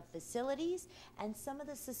mention of facilities and some of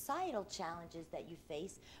the societal challenges that you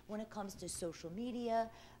face when it comes to social media,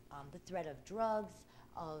 the threat of drugs,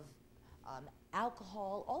 of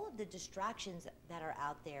alcohol, all of the distractions that are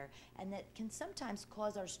out there, and that can sometimes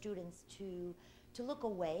cause our students to look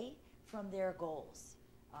away from their goals.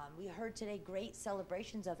 We heard today great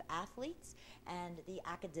celebrations of athletes, and the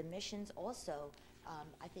academicians also,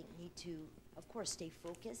 I think, need to, of course, stay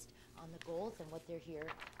focused on the goals and what they're here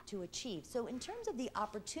to achieve. So in terms of the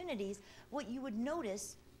opportunities, what you would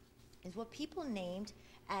notice is what people named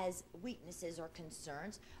as weaknesses or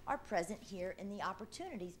concerns are present here in the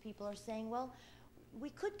opportunities. People are saying, well, we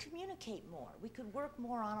could communicate more. We could work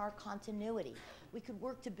more on our continuity. We could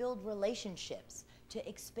work to build relationships, to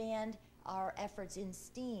expand our efforts in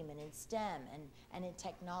STEAM and in STEM and in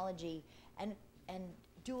technology and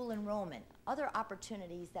dual enrollment, other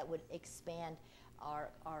opportunities that would expand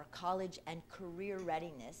our college and career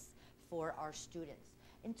readiness for our students.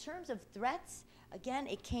 In terms of threats, again,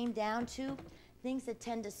 it came down to things that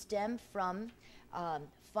tend to stem from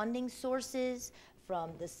funding sources,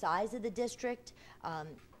 from the size of the district,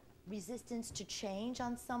 resistance to change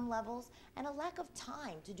on some levels, and a lack of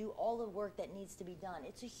time to do all the work that needs to be done.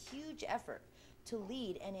 It's a huge effort to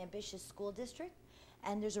lead an ambitious school district,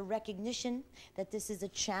 and there's a recognition that this is a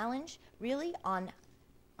challenge really on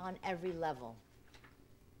every level.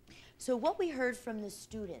 So what we heard from the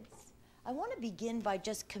students, I want to begin by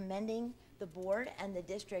just commending the board and the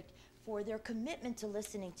district for their commitment to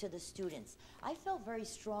listening to the students. I felt very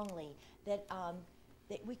strongly that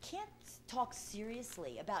that we can't talk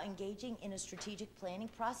seriously about engaging in a strategic planning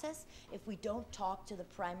process if we don't talk to the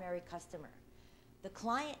primary customer. The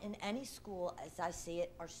client in any school, as I see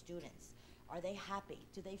it, are students. Are they happy?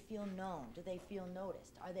 Do they feel known? Do they feel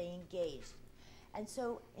noticed? Are they engaged? And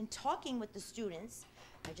so in talking with the students,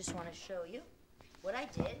 I just want to show you what I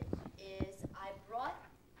did is I brought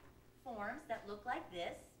forms that look like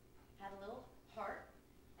this, had a little heart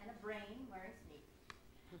and a brain wearing sneakers.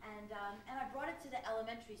 And I brought it to the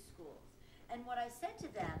elementary schools. And what I said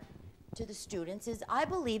to them, to the students, is I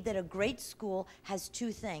believe that a great school has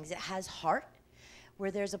two things. It has heart, where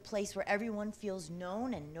there's a place where everyone feels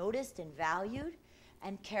known and noticed and valued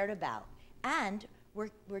and cared about, and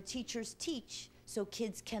where teachers teach so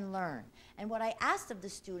kids can learn. And what I asked of the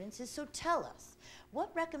students is, so tell us, what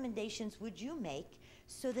recommendations would you make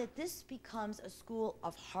so that this becomes a school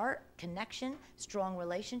of heart, connection, strong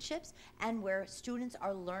relationships, and where students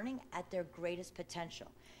are learning at their greatest potential?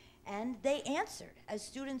 And they answered, as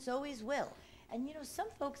students always will. And you know, some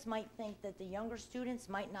folks might think that the younger students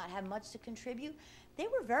might not have much to contribute. They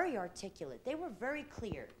were very articulate. They were very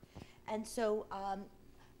clear. And so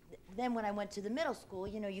then when I went to the middle school,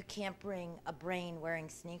 you know, you can't bring a brain wearing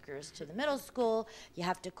sneakers to the middle school. You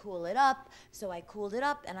have to cool it up. So I cooled it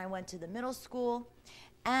up and I went to the middle school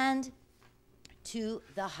and to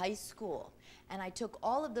the high school. And I took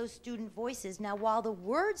all of those student voices. Now, while the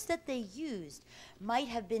words that they used might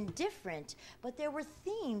have been different, but there were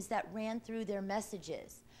themes that ran through their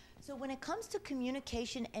messages. So when it comes to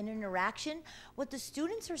communication and interaction, what the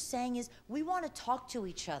students are saying is, we want to talk to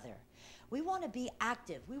each other. We want to be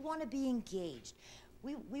active. We want to be engaged.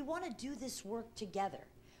 We want to do this work together.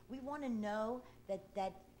 We want to know that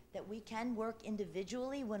we can work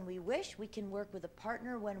individually when we wish. We can work with a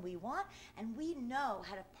partner when we want. And we know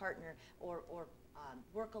how to partner or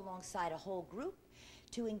work alongside a whole group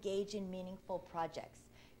to engage in meaningful projects.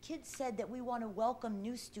 Kids said that we want to welcome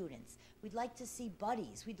new students. We'd like to see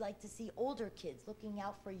buddies. We'd like to see older kids looking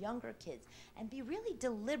out for younger kids and be really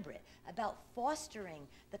deliberate about fostering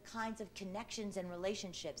the kinds of connections and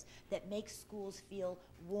relationships that make schools feel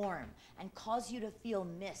warm and cause you to feel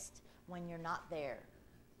missed when you're not there.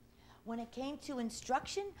 When it came to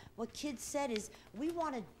instruction, what kids said is, we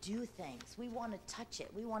want to do things. We want to touch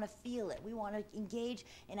it. We want to feel it. We want to engage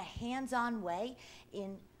in a hands-on way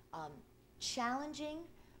in challenging,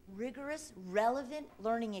 rigorous, relevant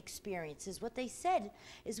learning experiences. What they said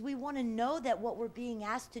is, we want to know that what we're being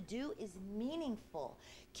asked to do is meaningful.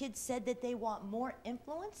 Kids said that they want more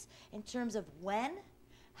influence in terms of when,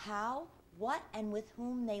 how, what, and with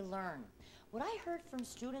whom they learn. What I heard from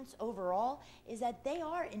students overall is that they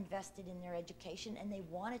are invested in their education and they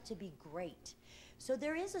want it to be great. So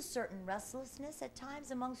there is a certain restlessness at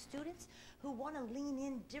times among students who want to lean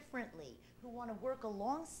in differently, who want to work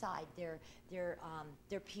alongside their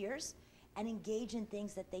peers and engage in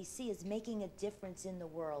things that they see as making a difference in the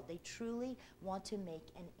world. They truly want to make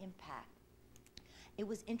an impact. It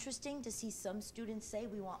was interesting to see some students say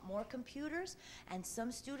we want more computers, and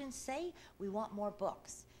some students say we want more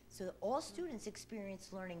books. So that all students experience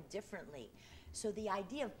learning differently. So the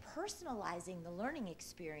idea of personalizing the learning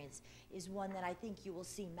experience is one that I think you will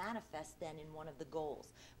see manifest then in one of the goals,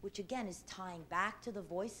 which again is tying back to the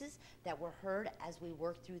voices that were heard as we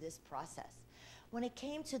worked through this process. When it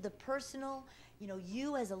came to the personal,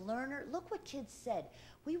 you as a learner, look what kids said.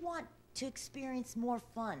 We want to experience more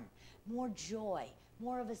fun, more joy,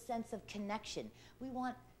 more of a sense of connection. We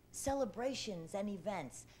want celebrations and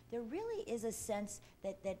events. There really is a sense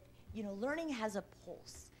that learning has a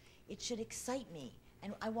pulse. It should excite me,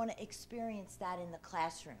 and I want to experience that in the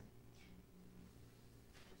classroom.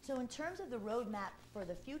 So in terms of the roadmap for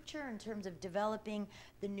the future, in terms of developing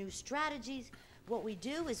the new strategies, what we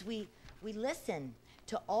do is we listen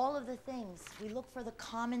to all of the things. We look for the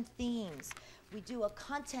common themes. We do a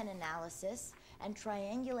content analysis and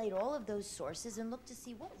triangulate all of those sources and look to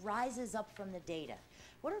see what rises up from the data.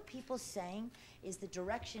 What are people saying is the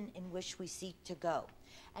direction in which we seek to go?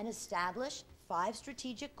 And establish 5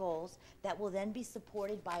 strategic goals that will then be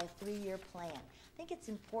supported by a 3-year plan. I think it's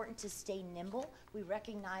important to stay nimble. We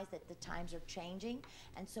recognize that the times are changing,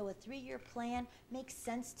 and so a 3-year plan makes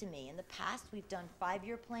sense to me. In the past, we've done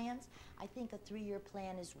 5-year plans. I think a 3-year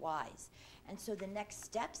plan is wise. And so the next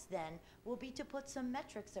steps then will be to put some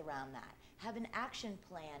metrics around that, have an action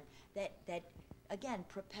plan that again,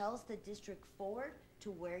 propels the district forward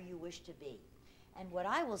to where you wish to be. And what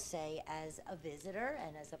I will say as a visitor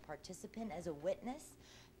and as a participant, as a witness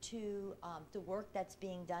to the work that's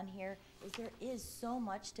being done here, is there is so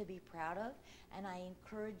much to be proud of, and I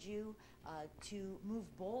encourage you to move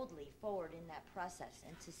boldly forward in that process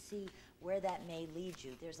and to see where that may lead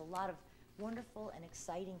you. There's a lot of wonderful and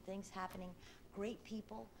exciting things happening, great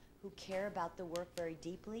people who care about the work very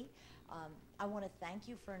deeply. I want to thank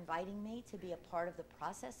you for inviting me to be a part of the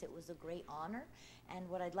process. It was a great honor. And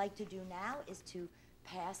what I'd like to do now is to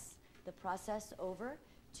pass the process over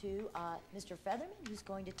to Mr. Featherman, who's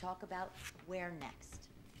going to talk about where next.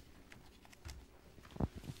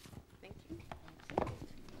 Thank you.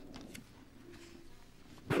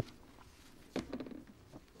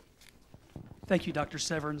 Thank you, Dr.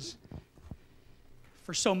 Severns,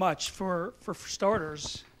 for so much, for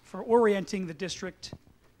starters, for orienting the district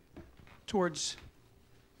towards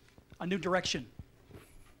a new direction.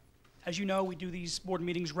 As you know, we do these board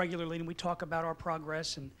meetings regularly, and we talk about our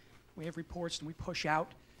progress, and we have reports, and we push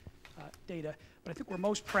out data. But I think we're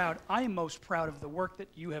most proud, I am most proud of the work that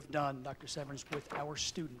you have done, Dr. Severns, with our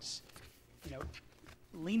students.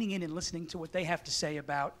 Leaning in and listening to what they have to say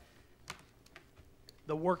about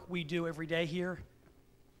the work we do every day here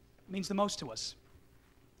means the most to us.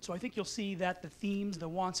 So I think you'll see that the themes, the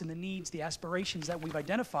wants and the needs, the aspirations that we've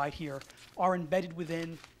identified here are embedded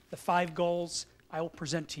within the 5 goals I will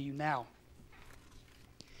present to you now.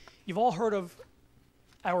 You've all heard of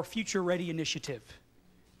our Future Ready initiative.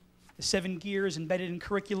 The 7 gears embedded in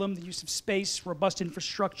curriculum, the use of space, robust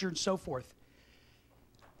infrastructure, and so forth.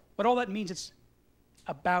 But all that means, it's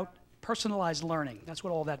about personalized learning. That's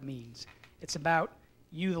what all that means. It's about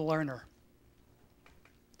you, the learner.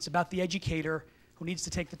 It's about the educator who needs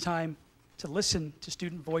to take the time to listen to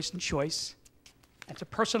student voice and choice and to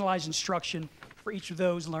personalize instruction for each of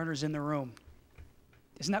those learners in the room.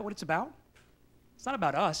 Isn't that what it's about? It's not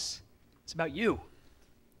about us. It's about you,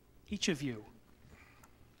 each of you.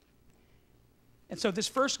 And so this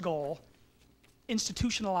first goal,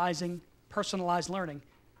 institutionalizing personalized learning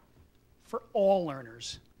for all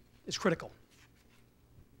learners, is critical.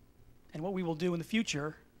 And what we will do in the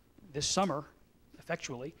future, this summer,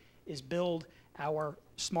 effectually, is build our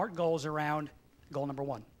SMART goals around goal number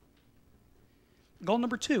 1. Goal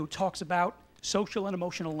number 2 talks about social and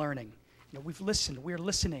emotional learning. We've listened, we're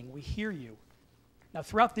listening, we hear you. Now,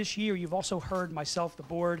 throughout this year, you've also heard myself, the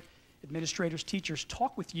board, administrators, teachers,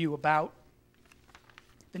 talk with you about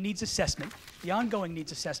the needs assessment, the ongoing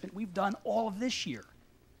needs assessment we've done all of this year.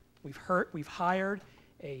 We've hired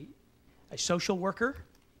a social worker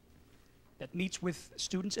that meets with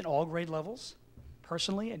students in all grade levels,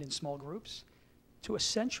 personally and in small groups, to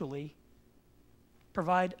essentially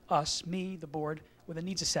provide us, me, the board, with a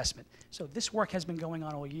needs assessment. So this work has been going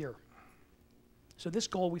on all year. So this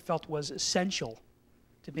goal we felt was essential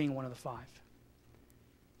to being one of the 5.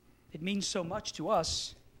 It means so much to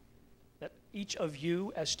us that each of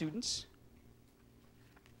you as students,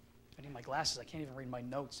 I need my glasses, I can't even read my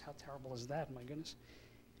notes. How terrible is that, my goodness?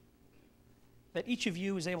 That each of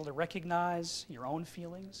you is able to recognize your own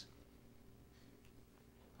feelings.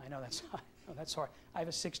 I know that's hard. I have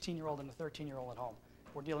a 16-year-old and a 13-year-old at home.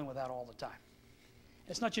 We're dealing with that all the time.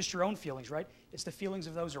 It's not just your own feelings, right? It's the feelings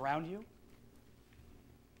of those around you.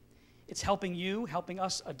 It's helping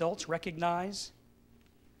us adults recognize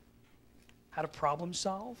how to problem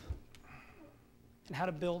solve, and how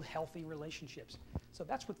to build healthy relationships. So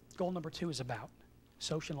that's what goal number 2 is about,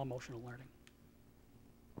 social and emotional learning.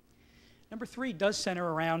 Number 3 does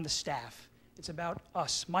center around the staff. It's about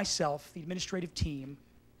us, myself, the administrative team,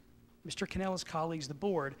 Mr. Canella's colleagues, the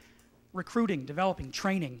board, recruiting, developing,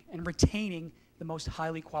 training, and retaining the most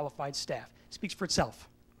highly qualified staff. It speaks for itself.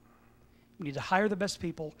 We need to hire the best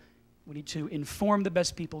people. We need to inform the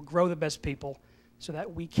best people, grow the best people, so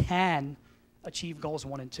that we can achieve goals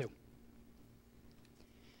 1 and 2.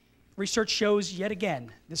 Research shows yet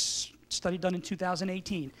again, this study done in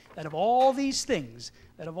 2018, that of all these things,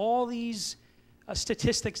 that of all these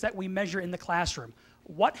statistics that we measure in the classroom,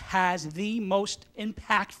 what has the most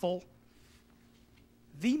impactful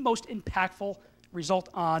result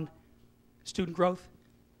on student growth?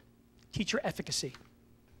 Teacher efficacy.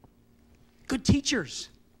 Good teachers.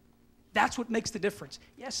 That's what makes the difference.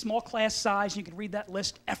 Yes, small class size, you can read that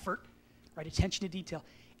list, effort, right, attention to detail.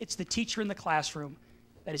 It's the teacher in the classroom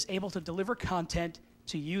that is able to deliver content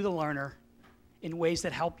to you, the learner, in ways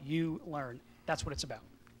that help you learn. That's what it's about.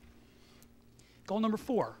 Goal number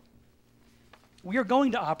 4. We are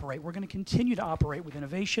going to operate, we're going to continue to operate with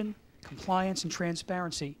innovation, compliance, and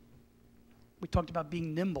transparency. We talked about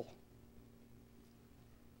being nimble.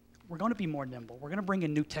 We're going to be more nimble. We're going to bring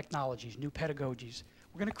in new technologies, new pedagogies.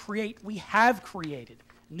 We're going to create, we have created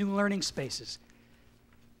new learning spaces.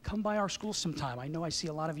 Come by our school sometime. I know I see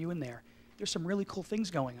a lot of you in there. There's some really cool things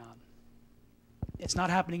going on. It's not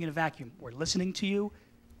happening in a vacuum. We're listening to you.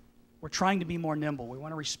 We're trying to be more nimble. We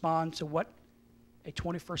want to respond to what a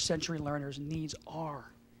 21st century learner's needs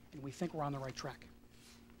are, and we think we're on the right track.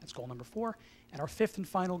 That's goal number 4. And our 5th and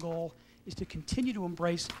final goal is to continue to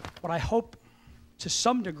embrace what I hope to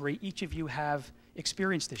some degree each of you have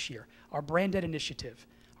experienced this year, our Brand Ed initiative,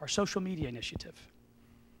 our social media initiative.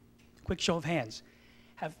 Quick show of hands.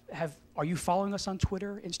 Are you following us on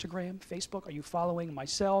Twitter, Instagram, Facebook? Are you following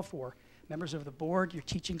myself or members of the board, your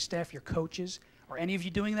teaching staff, your coaches? Are any of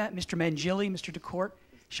you doing that? Mr. Mangili, Mr. DeCourt?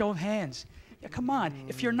 Show of hands. Yeah, come on.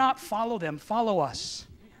 If you're not, follow them. Follow us.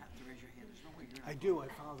 I do. I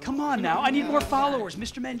follow. Come on now. I need more followers.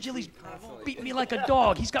 Mr. Mangili's beating me like a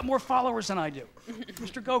dog. He's got more followers than I do.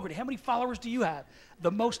 Mr. Gogarty, how many followers do you have?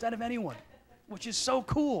 The most out of anyone, which is so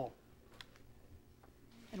cool.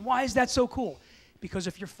 And why is that so cool? Because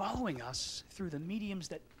if you're following us through the mediums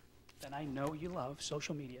that I know you love,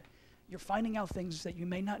 social media, you're finding out things that you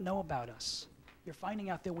may not know about us. You're finding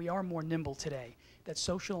out that we are more nimble today, that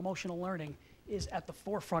social emotional learning is at the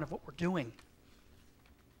forefront of what we're doing.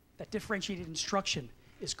 That differentiated instruction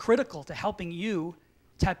is critical to helping you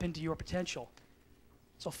tap into your potential.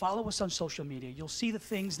 So follow us on social media. You'll see the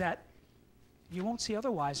things that you won't see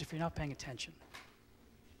otherwise if you're not paying attention.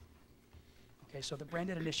 Okay, so the Brand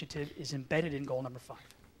Ed initiative is embedded in goal number 5.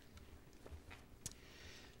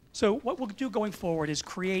 So what we'll do going forward is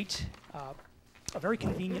create a very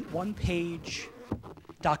convenient one-page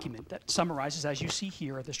document that summarizes, as you see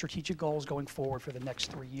here, the strategic goals going forward for the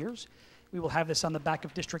next 3 years. We will have this on the back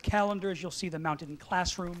of district calendars. You'll see them mounted in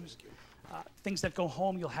classrooms. Things that go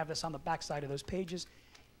home, you'll have this on the back side of those pages.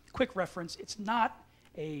 Quick reference, it's not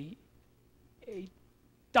a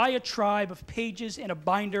diatribe of pages in a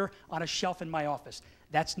binder on a shelf in my office.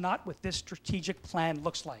 That's not what this strategic plan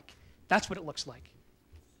looks like. That's what it looks like.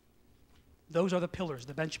 Those are the pillars,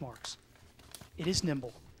 the benchmarks. It is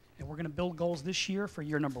nimble, and we're going to build goals this year for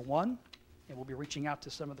year number 1, and we'll be reaching out to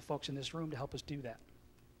some of the folks in this room to help us do that.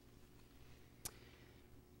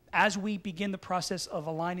 As we begin the process of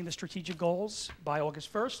aligning the strategic goals by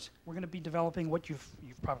August 1st, we're going to be developing what you've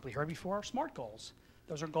probably heard before, our SMART goals.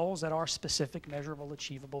 Those are goals that are specific, measurable,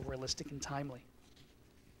 achievable, realistic, and timely.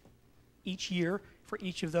 Each year, for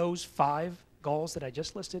each of those 5 goals that I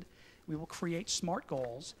just listed, we will create SMART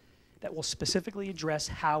goals that will specifically address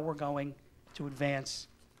how we're going to advance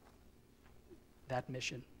that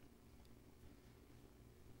mission.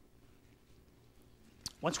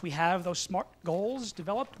 Once we have those SMART goals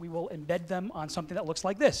developed, we will embed them on something that looks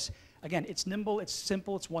like this. Again, it's nimble, it's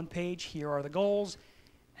simple, it's one page. Here are the goals.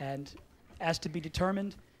 And as to be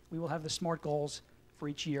determined, we will have the SMART goals for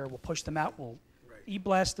each year. We'll push them out. We'll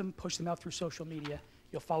e-blast them, push them out through social media.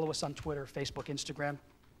 You'll follow us on Twitter, Facebook, Instagram.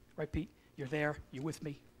 Right, Pete? You're there. You're with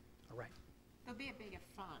me. All right. There'll be a bigger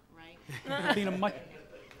font, right? It'll be in a mic.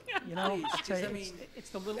 You know, it's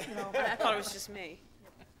the little, you know. I thought it was just me.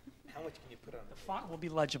 How much can you put on The font will be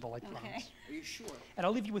legible, I promise. Are you sure? And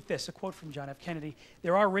I'll leave you with this, a quote from John F. Kennedy.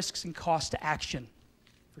 There are risks and costs to action,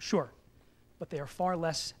 for sure, but they are far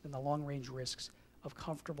less than the long-range risks of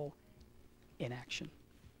comfortable inaction.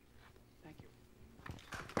 Thank you.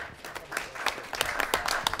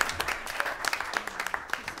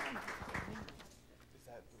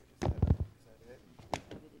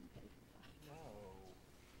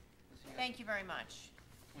 very much.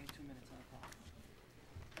 22 minutes on the clock.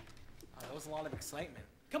 That was a lot of excitement.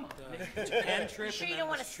 Come on. The Japan trip. You sure and you then don't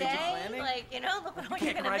want the to strategic stay? planning. Like, you know, look what You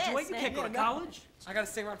you're can't going to graduate. miss. You can't go to college. I got to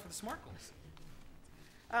stay around for the SMART goals.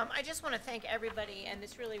 I just want to thank everybody, and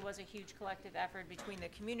this really was a huge collective effort between the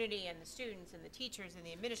community and the students and the teachers and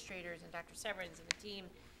the administrators and Dr. Severance and the team,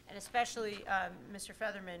 and especially Mr.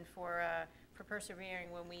 Featherman for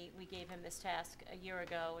persevering when we gave him this task a year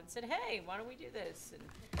ago and said, hey, why don't we do this?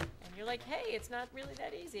 And you're like, hey, it's not really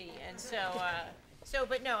that easy. And so,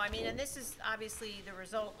 but no, I mean, and this is obviously the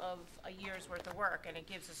result of a year's worth of work, and it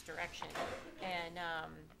gives us direction. And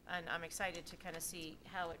I'm excited to kind of see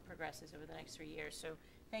how it progresses over the next 3 years. So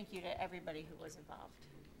thank you to everybody who was involved.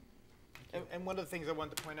 And one of the things I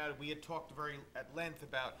wanted to point out, we had talked very at length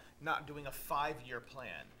about not doing a 5-year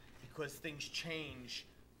plan because things change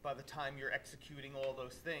by the time you're executing all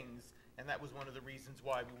those things, and that was one of the reasons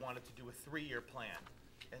why we wanted to do a 3-year plan,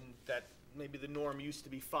 and that maybe the norm used to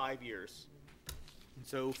be 5 years. And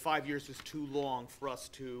so 5 years was too long for us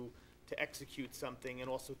to execute something, and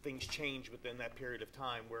also things change within that period of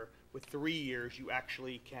time, where with 3 years you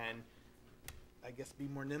actually can, I guess, be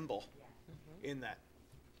more nimble in that.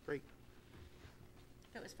 Great.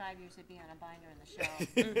 If it was 5 years, it'd be on a binder in the shelf.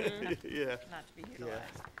 Yeah. Not to be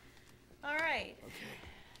utilized. All right.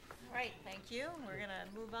 All right, thank you. We're going to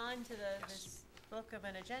move on to this book of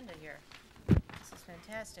an agenda here. This is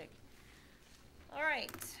fantastic. All right.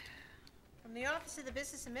 From the Office of the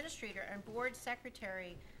Business Administrator and Board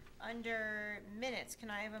Secretary, under minutes, can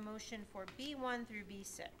I have a motion for B1 through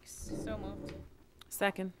B6? So moved.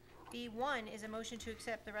 Second. B1 is a motion to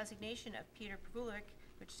accept the resignation of Peter Pavulovic,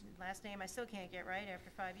 which last name I still can't get right after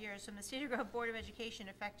 5 years, from the Cedar Grove Board of Education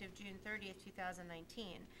effective June 30th,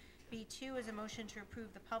 2019. B2 is a motion to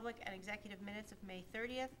approve the public and executive minutes of May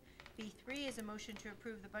 30th. B3 is a motion to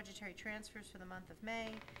approve the budgetary transfers for the month of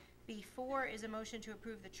May. B4 is a motion to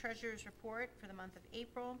approve the treasurer's report for the month of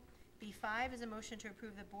April. B5 is a motion to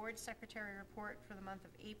approve the board secretary report for the month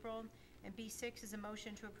of April. And B6 is a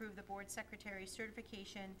motion to approve the board secretary's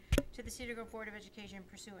certification to the Cedar Grove Board of Education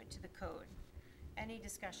pursuant to the code. Any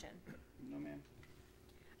discussion? No, ma'am.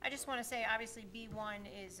 I just want to say, obviously, B1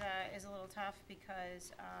 is a little tough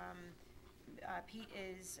because Pete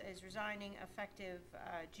is resigning effective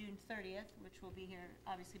June 30th, which will be here,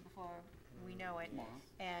 obviously, before we know it. Tomorrow.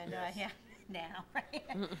 And, yeah, now, right?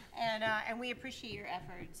 And we appreciate your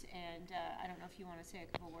efforts, and I don't know if you want to say a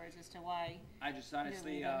couple words as to why. I just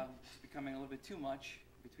honestly, leaving. it's becoming a little bit too much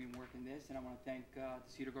between work and this, and I want to thank the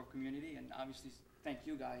Cedar Grove community, and obviously thank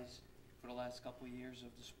you guys for the last couple of years of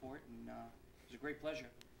the support, and it was a great pleasure.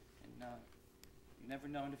 And you never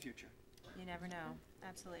know in the future. You never know.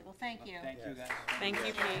 Absolutely. Well, thank you. Thank you guys. Thank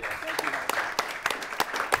you, Pete. Thank you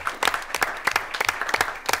guys.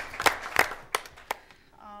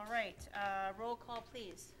 All right. Roll call,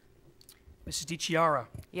 please. Mrs. DiChiara,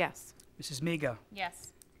 Yes. Mrs. Miga,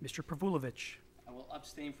 Yes. Mr. Pavulovic, I will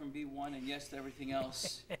abstain from B1 and yes to everything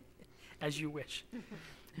else. as you wish.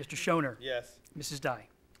 Mr. Schoner, Yes. Mrs. Dye.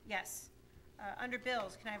 Yes. Under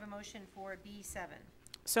bills, can I have a motion for B7?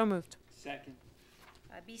 So moved. Second.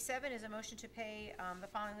 B7 is a motion to pay the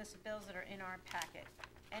following list of bills that are in our packet.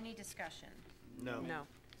 Any discussion? No. No.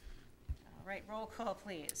 All right, roll call,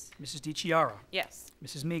 please. Mrs. DiChiara, Yes.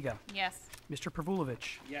 Mrs. Miga, Yes. Mr.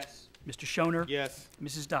 Pavulovic, Yes. Mr. Schoner, Yes.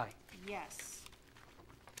 Mrs. Dye. Yes.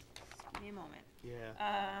 Just give me a moment. Yeah.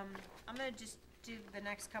 I'm going to just do the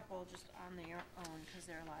next couple just on their own because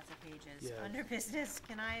there are lots of pages. Yeah. Under business,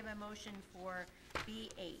 can I have a motion for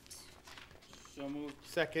B8? So moved.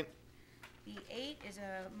 Second. B8 is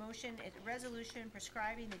a motion, a resolution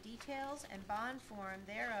prescribing the details and bond form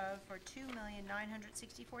thereof for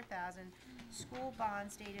 $2,964,000 school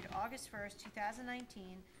bonds dated August 1st,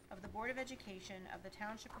 2019 of the Board of Education of the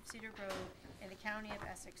Township of Cedar Grove in the County of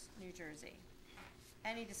Essex, New Jersey.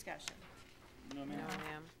 Any discussion? No, No, ma'am.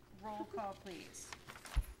 ma'am. Roll call, please.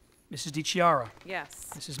 Mrs. DiChiara, Yes.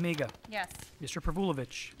 Mrs. Miga, Yes. Mr.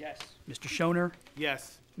 Pavulovic, Yes. Mr. Schoner,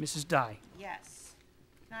 Yes. Mrs. Dye. Yes.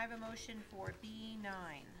 Can I have a motion for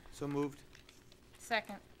B9? So moved.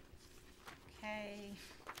 Second. Okay,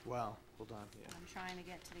 Wow. Hold on. Yeah. I'm trying to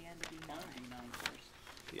get to the end of Why B9. don't we B9 first?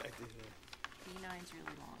 Yeah, I think B9's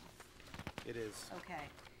really long. it is. Okay.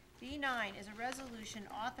 B9 is a resolution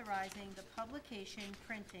authorizing the publication,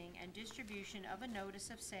 printing, and distribution of a notice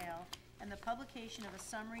of sale and the publication of a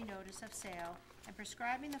summary notice of sale and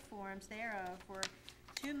prescribing the forms thereof for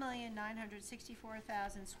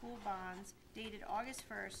 $2,964,000 school bonds dated August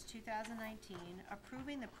 1st, 2019,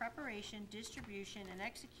 approving the preparation, distribution, and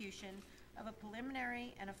execution of a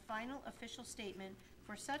preliminary and a final official statement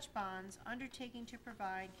for such bonds, undertaking to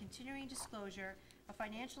provide continuing disclosure of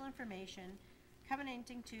financial information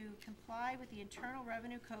covenanting to comply with the Internal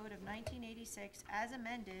Revenue Code of 1986 as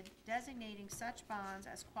amended, designating such bonds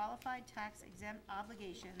as qualified tax exempt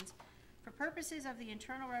obligations for purposes of the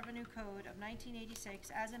Internal Revenue Code of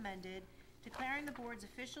 1986 as amended, declaring the board's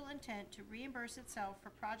official intent to reimburse itself for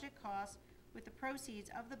project costs with the proceeds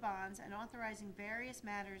of the bonds and authorizing various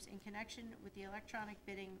matters in connection with the electronic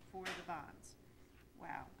bidding for the bonds.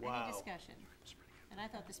 Wow. Wow. Any discussion? And I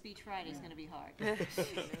thought the speech Friday is gonna be hard.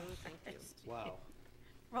 Wow.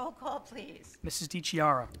 Roll call, please. Mrs.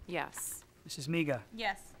 DiChiara, Yes. Mrs. Miga,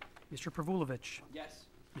 Yes. Mr. Pravulovich, Yes.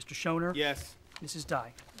 Mr. Shoner, Yes. Mrs.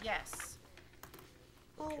 Dye. Yes.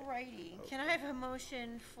 Alrighty, can I have a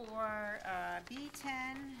motion for,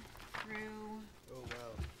 B10 through, Oh,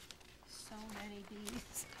 wow. so many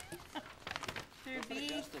Bs, through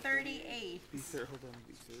B38? Hold on,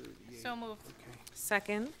 B38. So moved. Okay.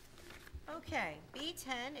 Second. Okay,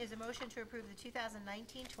 B10 is a motion to approve the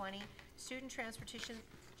 2019-20 student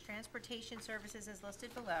transportation services as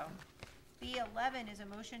listed below. B11 is a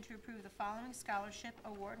motion to approve the following scholarship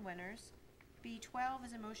award winners. B12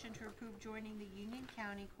 is a motion to approve joining the Union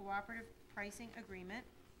County Cooperative Pricing Agreement.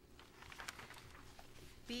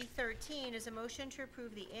 B13 is a motion to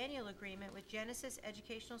approve the annual agreement with Genesis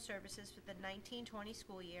Educational Services for the 19-20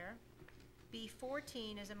 school year.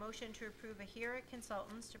 B14 is a motion to approve Ahira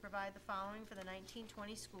Consultants to provide the following for the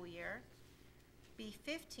 19-20 school year.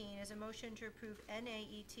 B15 is a motion to approve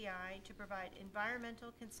NAETI to provide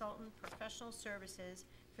environmental consultant professional services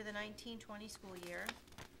for the 19-20 school year.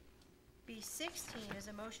 B16 is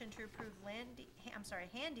a motion to approve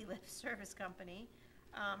Handy Lift Service Company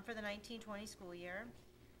for the 19-20 school year.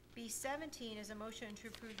 B17 is a motion to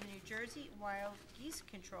approve the New Jersey Wild Geese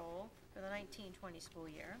Control for the 19-20 school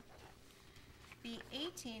year.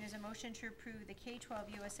 B18 is a motion to approve the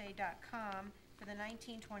K12USA.com for the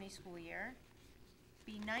 19-20 school year.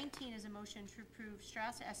 B19 is a motion to approve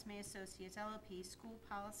Strauss Esme Associates LLP School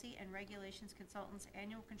Policy and Regulations Consultants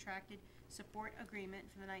Annual Contracted Support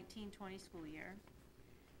Agreement for the 19-20 school year.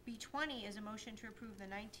 B20 is a motion to approve the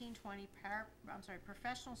 19-20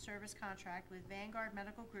 professional service contract with Vanguard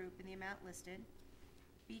Medical Group in the amount listed.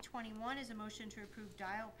 B21 is a motion to approve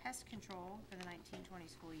Dial Pest Control for the 19-20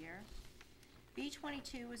 school year.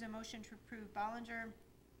 B22 is a motion to approve Bollinger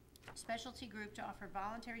Specialty Group to offer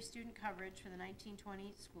voluntary student coverage for the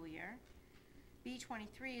 19-20 school year.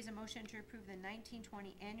 B23 is a motion to approve the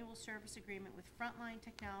 19-20 annual service agreement with Frontline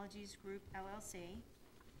Technologies Group LLC.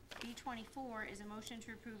 B24 is a motion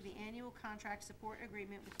to approve the annual contract support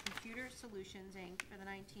agreement with Computer Solutions, Inc. for the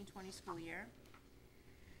 19-20 school year.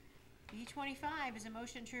 B25 is a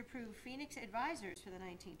motion to approve Phoenix Advisors for the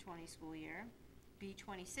 19-20 school year.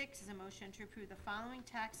 B26 is a motion to approve the following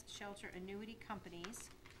tax shelter annuity companies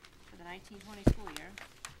for the 19-20 school year.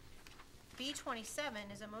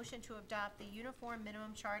 B27 is a motion to adopt the Uniform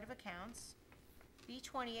Minimum Chart of Accounts.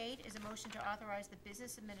 B28 is a motion to authorize the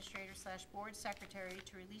business administrator / board secretary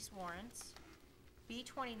to release warrants.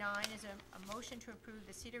 B29 is a motion to approve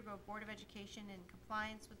the Cedar Grove Board of Education in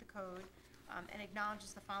compliance with the code and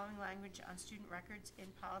acknowledges the following language on student records in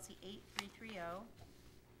policy 8330.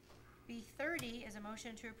 B30 is a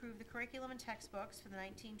motion to approve the curriculum and textbooks for the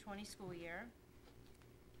 19-20 school year.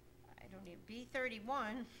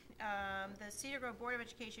 B31, the Cedar Grove Board of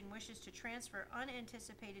Education wishes to transfer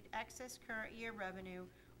unanticipated excess current year revenue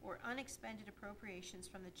or unexpended appropriations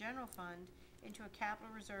from the general fund into a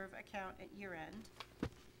capital reserve account at year end.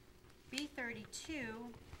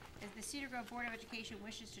 B32 is the Cedar Grove Board of Education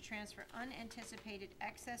wishes to transfer unanticipated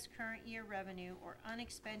excess current year revenue or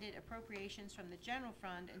unexpended appropriations from the general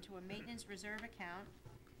fund into a maintenance reserve account.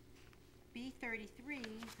 B33,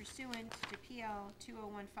 pursuant to PL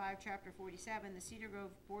 2015, Chapter 47, the Cedar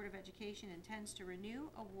Grove Board of Education intends to renew,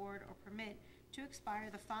 award, or permit to expire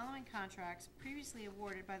the following contracts previously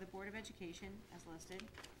awarded by the Board of Education as listed.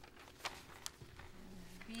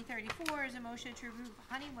 B34 is a motion to approve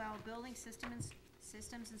Honeywell Building Systems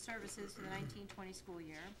and Services for the 19-20 school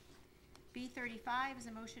year. B35 is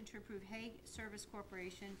a motion to approve Hague Service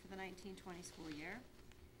Corporation for the 19-20 school year.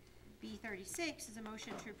 B36 is a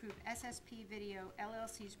motion to approve SSP Video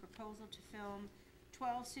LLC's proposal to film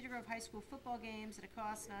 12 Cedar Grove High School football games at a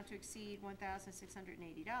cost not to exceed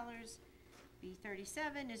 $1,680.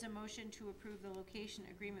 B37 is a motion to approve the location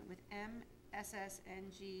agreement with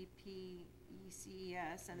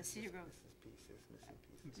MSSNGPECES and the Cedar Grove.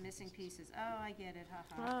 Missing pieces. Oh, I get it.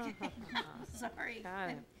 Haha. Okay. Sorry. Got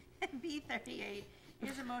it. And B38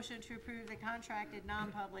 is a motion to approve the contracted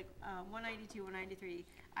non-public 192, 193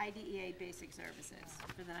 IDEA basic services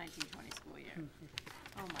for the 19-20 school year.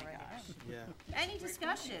 Oh my gosh. Yeah, Any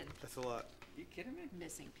discussion? that's a lot. You kidding me?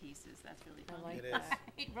 Missing pieces, that's really I fun. like It that.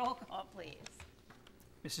 is. Roll call, please.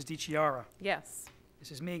 Mrs. DiChiara, Yes.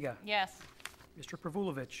 Mrs. Miga, Yes. Mr.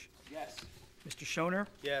 Pavulovich, Yes. Mr. Shoner,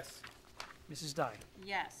 Yes. Mrs. Dye.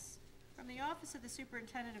 Yes. From the Office of the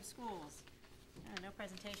Superintendent of Schools. No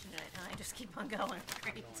presentation tonight, huh? I just keep on going.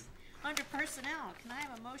 Great. Under Personnel, can I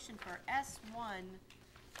have a motion for S1,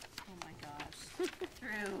 oh my gosh,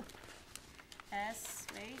 through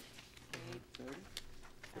wait, 30?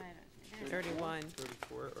 I don't, there's 31,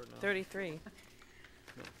 34 or no? 33.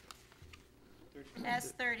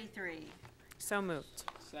 S33. So moved.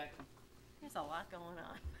 Second. There's a lot going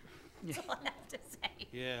on. Yeah. That's all I have to say.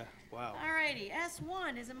 Yeah, wow. Alrighty,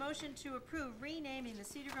 S1 is a motion to approve renaming the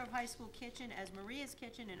Cedar Grove High School kitchen as Maria's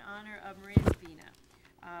Kitchen in honor of Maria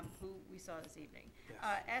Spina, who we saw this evening.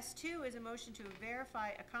 S2 is a motion to verify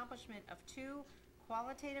accomplishment of 2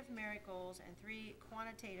 qualitative merit goals and 3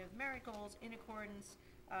 quantitative merit goals in accordance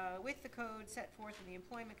with the code set forth in the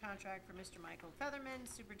employment contract for Mr. Michael Featherman,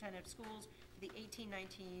 Superintendent of Schools, for the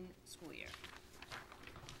 18-19 school year.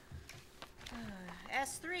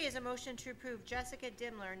 S3 is a motion to approve Jessica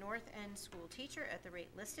Dimler, North End School Teacher, at the rate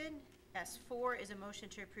listed. S4 is a motion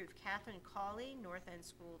to approve Catherine Cawley, North End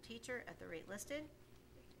School Teacher, at the rate listed.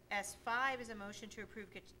 S5 is a motion to approve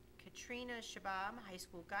Katrina Shabab, High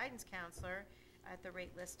School Guidance Counselor, at the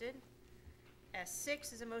rate listed.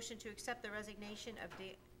 S6 is a motion to accept the resignation of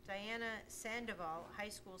Diana Sandoval, High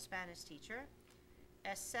School Spanish Teacher.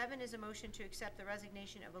 S7 is a motion to accept the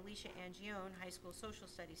resignation of Alicia Angione, High School Social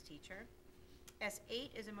Studies Teacher. S8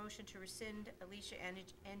 is a motion to rescind Alicia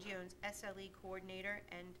Angione's SLE Coordinator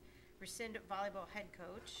and rescind Volleyball Head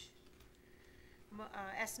Coach.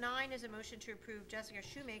 S9 is a motion to approve Jessica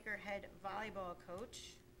Shoemaker, Head Volleyball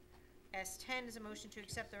Coach. S10 is a motion to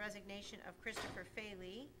accept the resignation of Christopher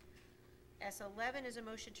Faley. S11 is a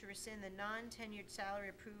motion to rescind the non-tenured salary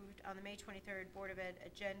approved on the May 23rd Board of Ed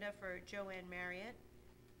agenda for Joanne Marriott.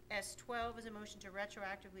 S12 is a motion to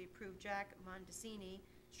retroactively approve Jack Mondesini,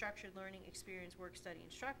 Structured Learning Experience Work Study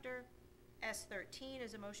Instructor. S13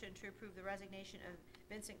 is a motion to approve the resignation of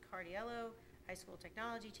Vincent Cardiello, High School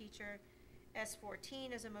Technology Teacher.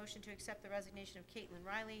 S14 is a motion to accept the resignation of Caitlin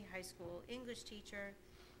Riley, High School English Teacher.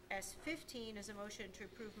 S15 is a motion to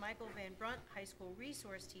approve Michael Van Brunt, High School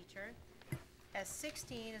Resource Teacher.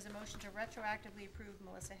 S16 is a motion to retroactively approve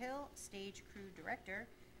Melissa Hill, Stage Crew Director.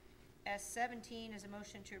 S17 is a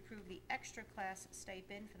motion to approve the extra class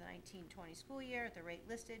stipend for the 19-20 school year at the rate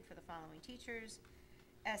listed for the following teachers.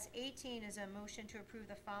 S18 is a motion to approve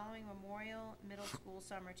the following Memorial Middle School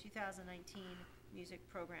Summer 2019 music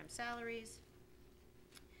program salaries.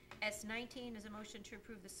 S19 is a motion to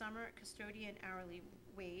approve the summer custodian hourly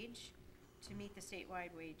wage to meet the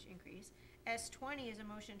statewide wage increase. S20 is a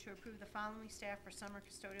motion to approve the following staff for summer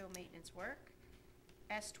custodial maintenance work.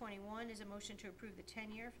 S21 is a motion to approve the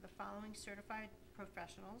tenure for the following certified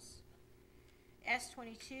professionals.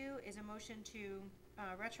 S22 is a motion to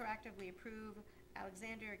retroactively approve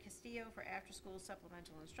Alexander Castillo for after-school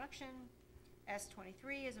supplemental instruction.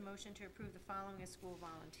 S23 is a motion to approve the following as school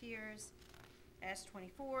volunteers.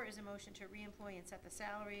 S24 is a motion to reemploy and set the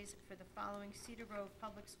salaries for the following Cedar Grove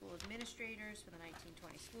Public School administrators for the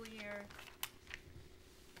 19-20 school year.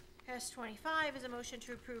 S25 is a motion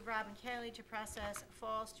to approve Robin Kelly to process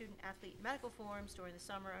fall student athlete medical forms during the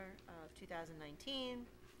summer of 2019.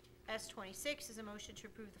 S26 is a motion to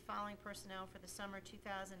approve the following personnel for the summer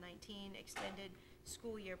 2019 extended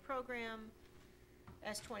school year program.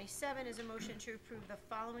 S27 is a motion to approve the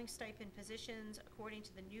following stipend positions according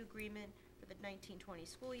to the new agreement for the 19-20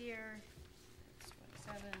 school year. That's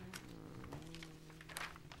 27.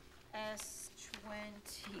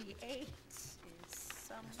 S28 is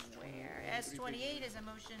somewhere. S28 is a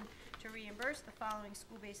motion to reimburse the following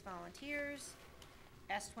school-based volunteers.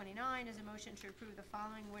 S29 is a motion to approve the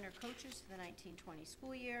following winter coaches for the 19-20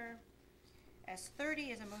 school year.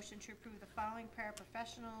 S30 is a motion to approve the following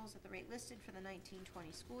paraprofessionals at the rate listed for the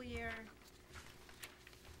 19-20 school year.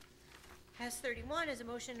 S31 is a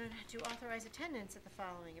motion to authorize attendance at the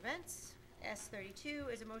following events.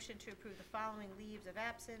 S32 is a motion to approve the following leaves of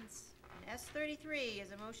absence. And S33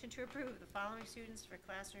 is a motion to approve the following students for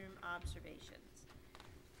classroom observations.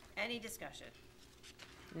 Any discussion?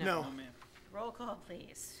 No. Roll call,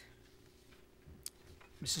 please.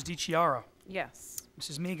 Mrs. DiChiara, Yes.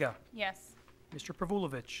 Mrs. Miga, Yes. Mr.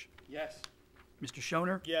 Pavulovich, Yes. Mr.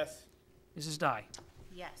 Shoner, Yes. Mrs. Dye.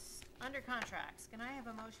 Yes. Under contracts, can I have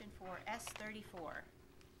a motion for S34?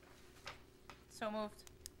 So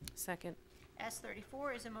moved. Second.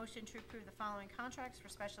 S34 is a motion to approve the following contracts for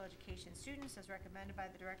special education students as recommended by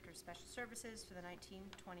the Director of Special Services for the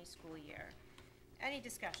 19-20 school year. Any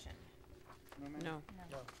discussion? No.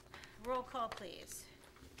 Roll call, please.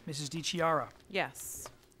 Mrs. DiChiara, Yes.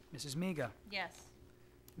 Mrs. Miga, Yes.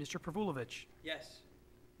 Mr. Pervulovich, Yes.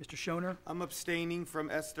 Mr. Schoner, I'm abstaining from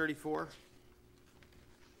S34.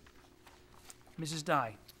 Mrs.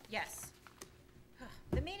 Dye. Yes.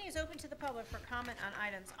 The meeting is open to the public for comment on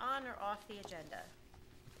items on or off the agenda.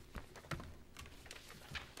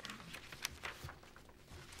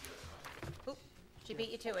 Oop, she beat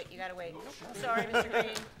you to it. You gotta wait. Sorry, Mr.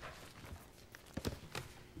 Green.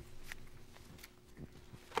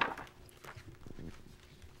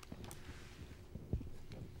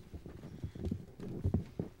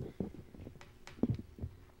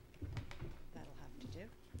 That'll have to do.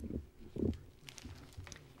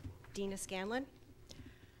 Dina Scanlon.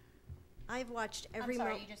 I've watched every I'm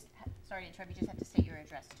sorry, you just, sorry to interrupt, you just have to state your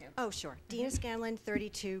address too. Oh, sure. Dina Scanlon,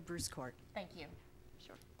 32 Bruce Court. Thank you.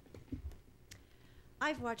 Sure.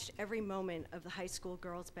 I've watched every moment of the high school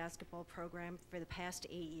girls basketball program for the past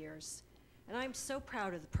 8 years, and I'm so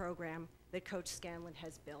proud of the program that Coach Scanlon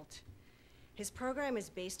has built. His program is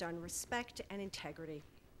based on respect and integrity.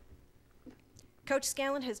 Coach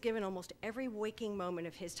Scanlon has given almost every waking moment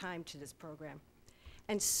of his time to this program,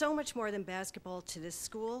 and so much more than basketball to this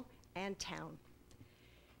school and town.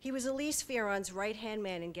 He was Elise Fearon's right-hand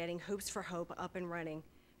man in getting Hoops for Hope up and running,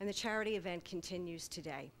 and the charity event continues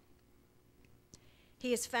today.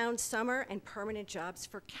 He has found summer and permanent jobs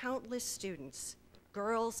for countless students,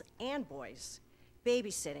 girls and boys,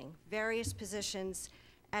 babysitting, various positions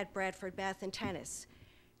at Bradford Bath and Tennis,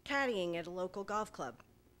 caddying at a local golf club,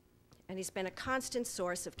 and he's been a constant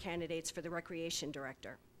source of candidates for the recreation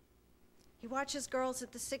director. He watches girls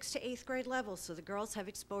at the 6th to 8th grade level so the girls have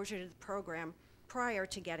exposure to the program prior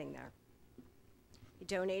to getting there. He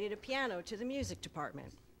donated a piano to the music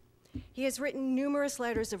department. He has written numerous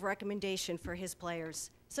letters of recommendation for his players,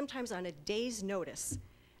 sometimes on a day's notice,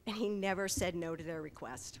 and he never said no to their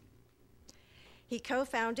request. He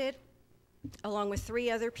co-founded, along with 3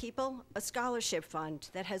 other people, a scholarship fund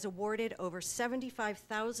that has awarded over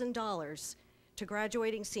 $75,000 to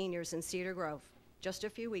graduating seniors in Cedar Grove just a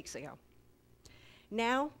few weeks ago.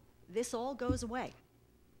 Now, this all goes away.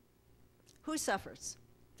 Who suffers?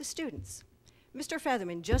 The students. Mr.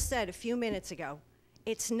 Featherman just said a few minutes ago,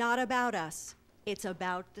 it's not about us, it's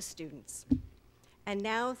about the students. And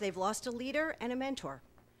now they've lost a leader and a mentor,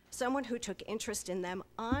 someone who took interest in them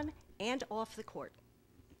on and off the court.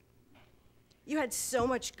 You had so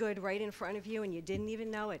much good right in front of you and you didn't even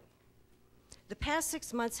know it. The past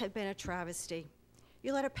 6 months have been a travesty.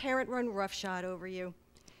 You let a parent run roughshod over you.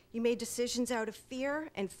 You made decisions out of fear,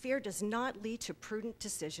 and fear does not lead to prudent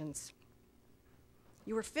decisions.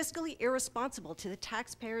 You were fiscally irresponsible to the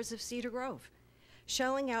taxpayers of Cedar Grove,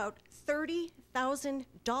 shelling out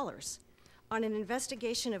 $30,000 on an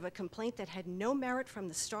investigation of a complaint that had no merit from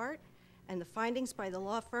the start, and the findings by the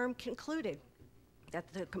law firm concluded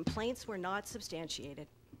that the complaints were not substantiated.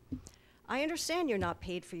 I understand you're not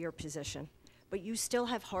paid for your position, but you still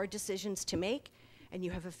have hard decisions to make, and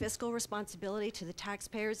you have a fiscal responsibility to the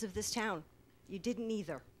taxpayers of this town. You didn't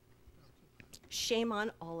either. Shame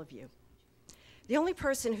on all of you. The only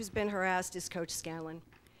person who's been harassed is Coach Scanlon.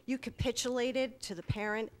 You capitulated to the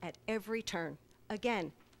parent at every turn.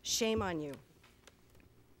 Again, shame on you.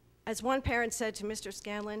 As one parent said to Mr.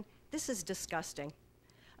 Scanlon, this is disgusting.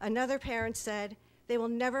 Another parent said, they will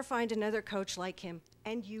never find another coach like him,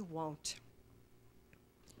 and you won't.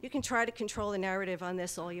 You can try to control the narrative on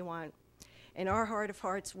this all you want. In our heart of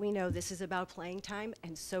hearts, we know this is about playing time,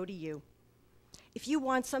 and so do you. If you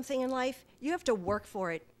want something in life, you have to work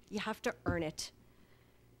for it. You have to earn it.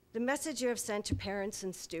 The message you have sent to parents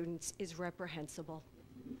and students is reprehensible.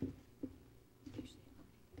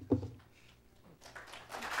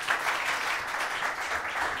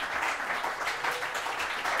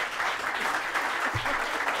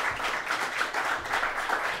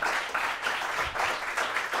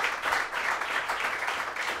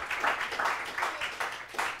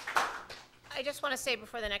 I just want to say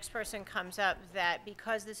before the next person comes up that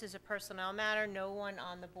because this is a personnel matter, no one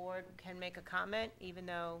on the board can make a comment, even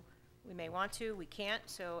though we may want to, we can't.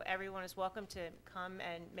 So everyone is welcome to come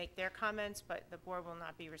and make their comments, but the board will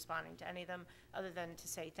not be responding to any of them other than to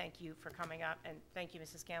say thank you for coming up, and thank you,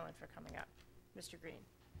 Mrs. Scanlon, for coming up. Mr. Green.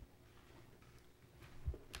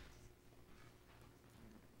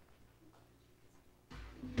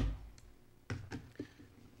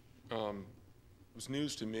 It was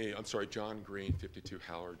news to me, I'm sorry, John Green, 52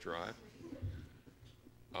 Howard Drive.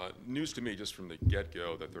 News to me just from the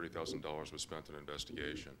get-go that $30,000 was spent on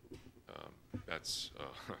investigation.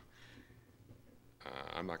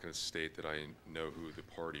 I'm not going to state that I know who the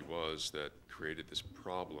party was that created this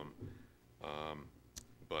problem,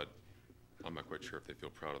 but I'm not quite sure if they feel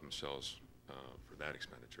proud of themselves for that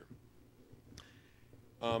expenditure.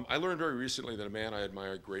 I learned very recently that a man I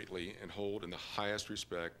admire greatly and hold in the highest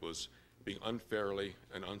respect was being unfairly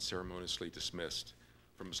and unceremoniously dismissed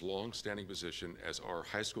from his long-standing position as our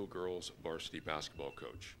high school girls varsity basketball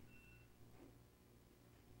coach.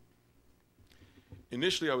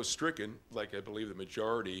 Initially, I was stricken, like I believe the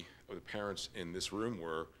majority of the parents in this room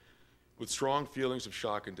were, with strong feelings of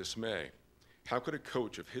shock and dismay. How could a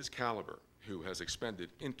coach of his caliber, who has expended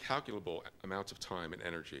incalculable amounts of time and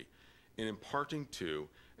energy in imparting to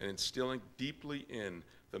and instilling deeply in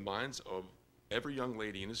the minds of every young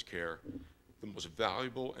lady in his care the most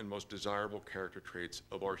valuable and most desirable character traits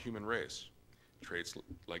of our human race, traits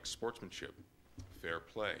like sportsmanship, fair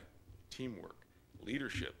play, teamwork,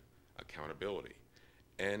 leadership, accountability,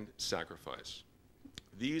 and sacrifice.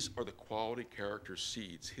 These are the quality character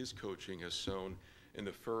seeds his coaching has sown in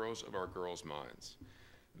the furrows of our girls' minds.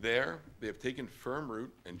 There, they have taken firm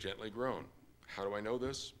root and gently grown. How do I know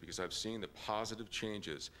this? Because I've seen the positive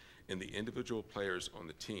changes in the individual players on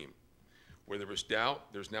the team. Where there was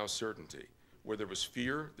doubt, there's now certainty. Where there was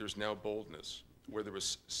fear, there's now boldness. Where there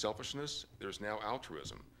was selfishness, there's now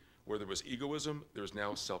altruism. Where there was egoism, there's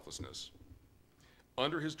now selflessness.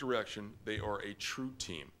 Under his direction, they are a true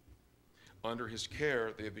team. Under his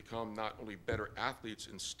care, they have become not only better athletes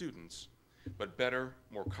and students, but better,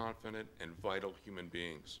 more confident, and vital human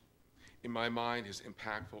beings. In my mind, his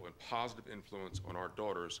impactful and positive influence on our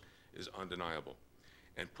daughters is undeniable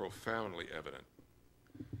and profoundly evident.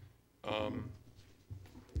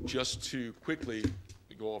 Just to quickly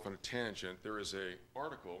go off on a tangent, there is an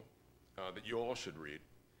article that you all should read,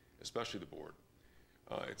 especially the board.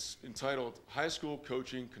 It's entitled, High School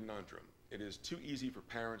Coaching Conundrum. It is too easy for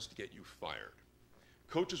parents to get you fired.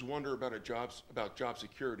 Coaches wonder about job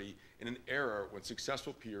security in an era when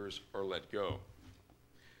successful peers are let go.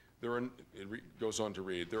 Goes on to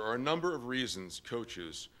read, there are a number of reasons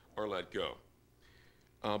coaches are let go.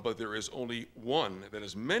 But there is only one that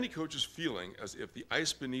has many coaches feeling as if the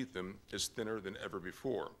ice beneath them is thinner than ever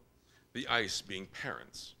before. The ice being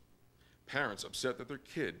parents. Parents upset that their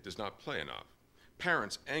kid does not play enough.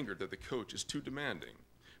 Parents angered that the coach is too demanding.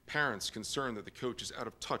 Parents concerned that the coach is out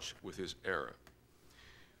of touch with his era.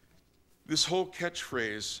 This whole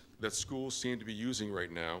catchphrase that schools seem to be using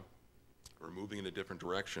right now, or moving in a different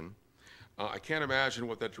direction, I can't imagine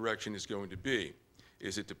what that direction is going to be.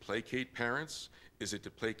 Is it to placate parents? Is it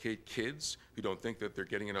to placate kids who don't think that they're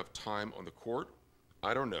getting enough time on the court?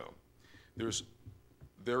 I don't know.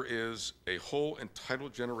 There is a whole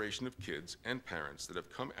entitled generation of kids and parents that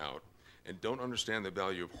have come out and don't understand the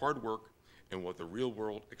value of hard work and what the real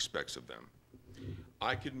world expects of them.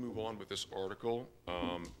 I could move on with this article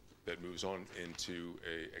that moves on into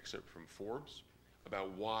an excerpt from Forbes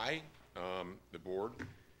about why the board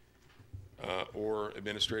or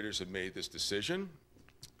administrators have made this decision.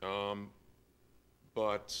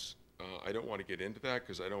 But I don't want to get into that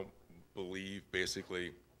because I don't believe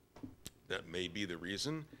basically that may be the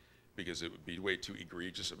reason, because it would be way too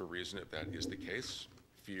egregious of a reason if that is the case.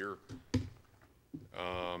 Fear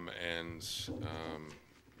and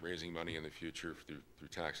raising money in the future through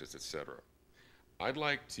taxes, etc. I'd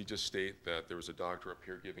like to just state that there was a doctor up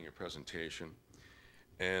here giving a presentation,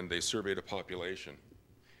 and they surveyed a population.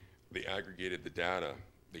 They aggregated the data.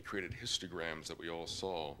 They created histograms that we all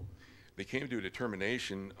saw. They came to a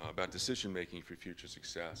determination about decision-making for future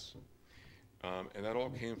success. And that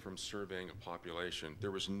all came from surveying a population.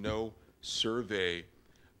 There was no survey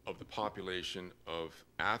of the population of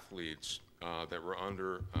athletes that were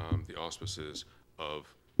under the auspices of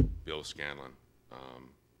Bill Scanlon,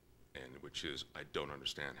 and which is, I don't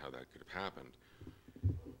understand how that could have happened.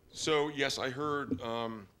 So yes, I heard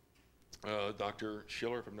Dr.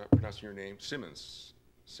 Schiller, if I'm not pronouncing your name, Simmers.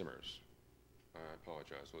 I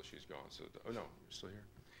apologize. Well, she's gone. So, oh no, you're still here.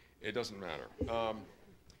 It doesn't matter.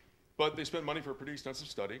 But they spent money for a pretty extensive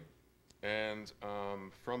study, and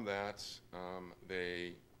from that,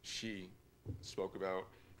 she spoke about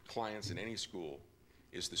clients in any school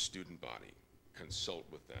is the student body. Consult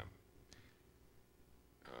with them.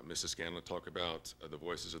 Mrs. Scanlon talked about the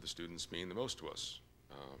voices of the students mean the most to us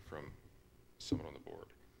from someone on the board.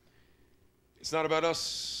 It's not about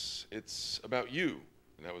us, it's about you.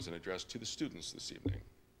 And that was an address to the students this evening.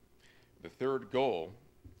 The third goal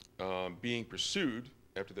being pursued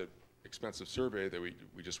after the expensive survey that we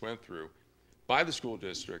just went through by the school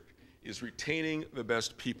district is retaining the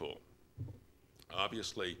best people.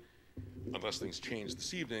 Obviously, unless things change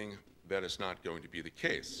this evening, that is not going to be the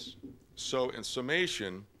case. So in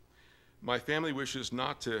summation, my family wishes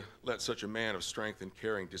not to let such a man of strength and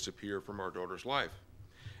caring disappear from our daughter's life,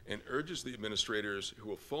 and urges the administrators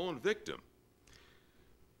who have fallen victim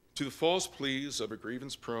To the false pleas of a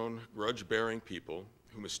grievance-prone, grudge-bearing people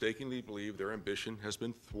who mistakenly believe their ambition has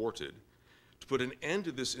been thwarted, to put an end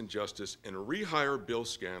to this injustice and rehire Bill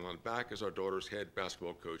Scanlon back as our daughter's head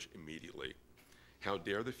basketball coach immediately. How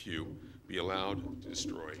dare the few be allowed to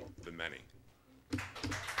destroy the many?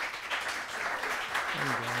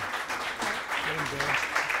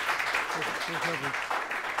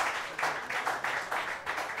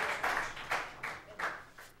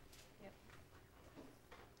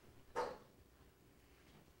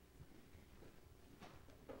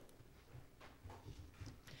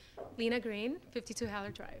 Lena Green, 52 Haller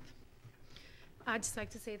Drive. I'd just like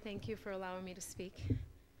to say thank you for allowing me to speak.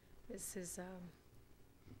 This is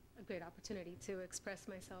a great opportunity to express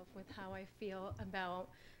myself with how I feel about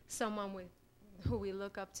someone who we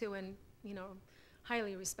look up to and,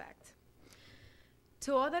 highly respect.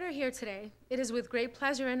 To all that are here today, it is with great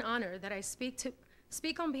pleasure and honor that I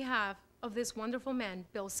speak on behalf of this wonderful man,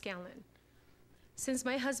 Bill Scanlon. Since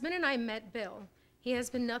my husband and I met Bill, he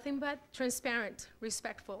has been nothing but transparent,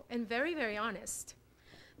 respectful, and very, very honest.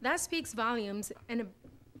 That speaks volumes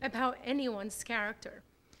about anyone's character.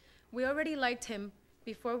 We already liked him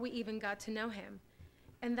before we even got to know him,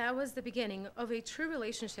 and that was the beginning of a true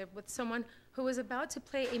relationship with someone who was about to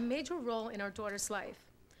play a major role in our daughter's life.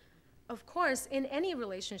 Of course, in any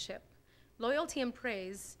relationship, loyalty and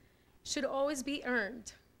praise should always be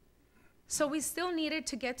earned. So we still needed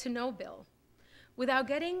to get to know Bill. Without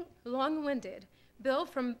getting long-winded, Bill,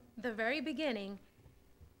 from the very beginning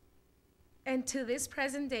and to this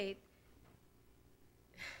present date,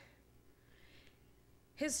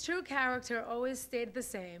 his true character always stayed the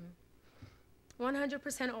same.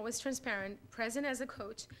 100% always transparent, present as a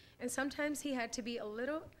coach, and sometimes he had to be a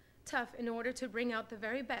little tough in order to bring out the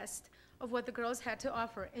very best of what the girls had to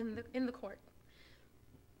offer in the court.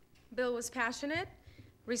 Bill was passionate,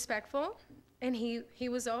 respectful, and he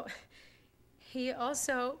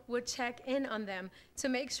also would check in on them to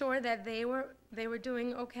make sure that they were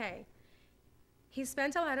doing okay. He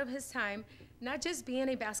spent a lot of his time not just being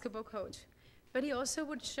a basketball coach, but he also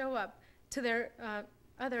would show up to their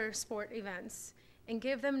other sport events and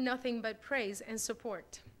give them nothing but praise and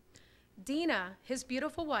support. Dina, his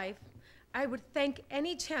beautiful wife, I would thank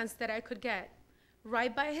any chance that I could get,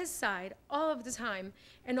 right by his side all of the time,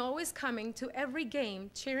 and always coming to every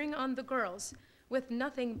game, cheering on the girls with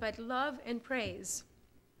nothing but love and praise.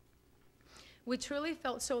 We truly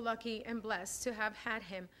felt so lucky and blessed to have had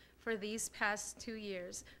him for these past 2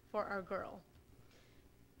 years for our girl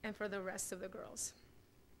and for the rest of the girls.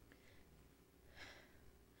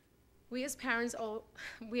 We as parents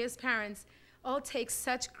all take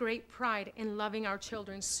such great pride in loving our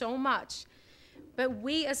children so much, but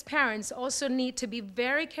we as parents also need to be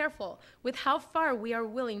very careful with how far we are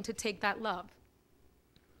willing to take that love.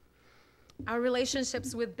 Our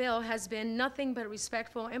relationships with Bill has been nothing but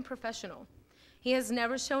respectful and professional. He has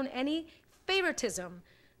never shown any favoritism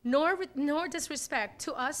nor disrespect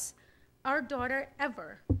to us, our daughter,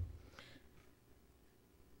 ever.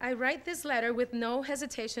 I write this letter with no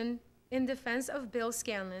hesitation in defense of Bill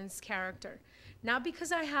Scanlon's character, not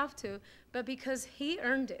because I have to, but because he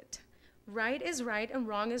earned it. Right is right and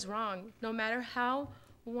wrong is wrong, no matter how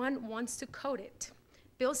one wants to code it.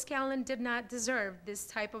 Bill Scanlon did not deserve this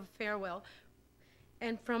type of farewell.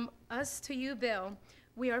 And from us to you, Bill,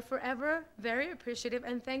 we are forever very appreciative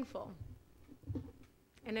and thankful.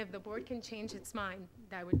 And if the board can change its mind,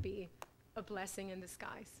 that would be a blessing in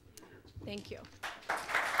disguise. Thank you.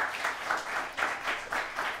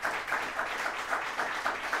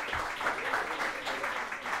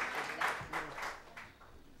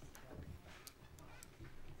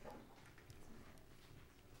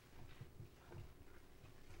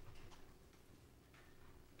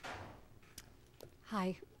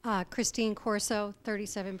 Hi, Christine Corso,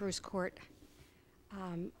 37 Bruce Court.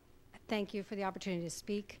 Thank you for the opportunity to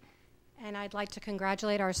speak, and I'd like to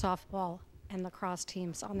congratulate our softball and lacrosse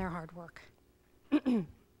teams on their hard work.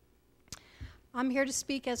 I'm here to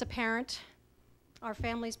speak as a parent. Our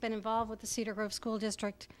family's been involved with the Cedar Grove School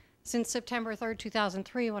District since September 3rd,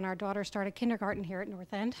 2003, when our daughter started kindergarten here at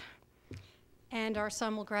North End, and our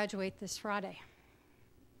son will graduate this Friday.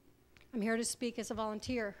 I'm here to speak as a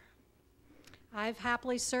volunteer. I've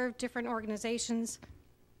happily served different organizations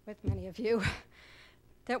with many of you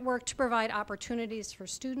that work to provide opportunities for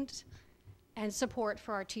students and support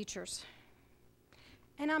for our teachers.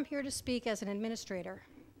 And I'm here to speak as an administrator.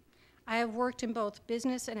 I have worked in both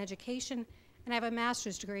business and education, and I have a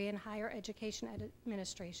master's degree in higher education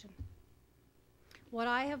administration. What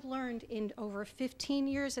I have learned in over 15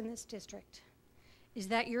 years in this district is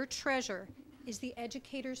that your treasure is the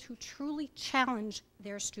educators who truly challenge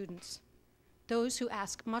their students. those who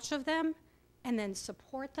ask much of them and then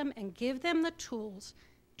support them and give them the tools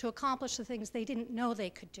to accomplish the things they didn't know they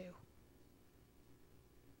could do.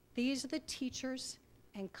 These are the teachers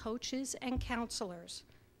and coaches and counselors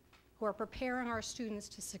who are preparing our students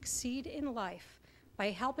to succeed in life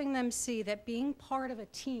by helping them see that being part of a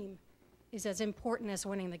team is as important as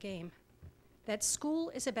winning the game. That school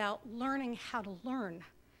is about learning how to learn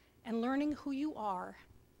and learning who you are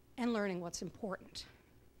and learning what's important.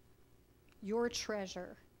 Your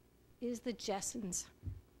treasure is the Jessens,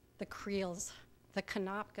 the Creels, the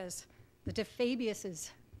Konopkas, the DeFabiuses,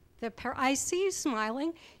 I see you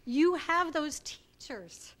smiling. You have those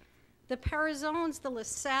teachers. The Parazones, the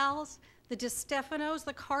LaSalles, the DeStefanos,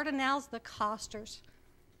 the Cardinals, the Costers,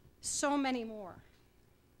 so many more.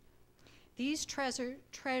 These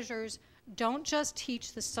treasures don't just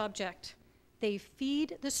teach the subject, they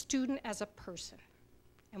feed the student as a person.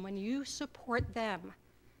 And when you support them,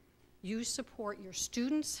 you support your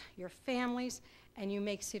students, your families, and you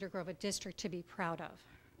make Cedar Grove a district to be proud of.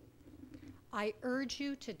 I urge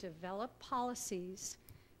you to develop policies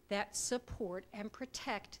that support and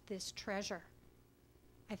protect this treasure.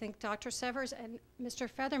 I think Dr. Severs and Mr.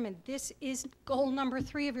 Featherman, this is goal number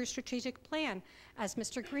 3 of your strategic plan, as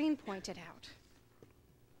Mr. Green pointed out.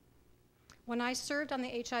 When I served on the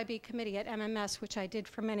HIB committee at MMS, which I did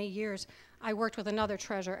for many years, I worked with another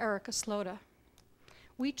treasurer, Erica Slota.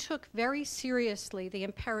 We took very seriously the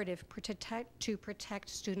imperative to protect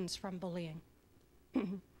students from bullying.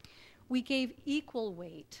 We gave equal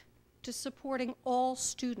weight to supporting all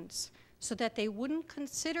students so that they wouldn't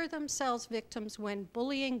consider themselves victims when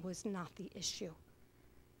bullying was not the issue.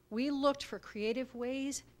 We looked for creative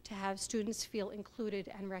ways to have students feel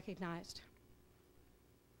included and recognized.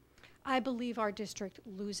 I believe our district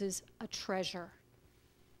loses a treasure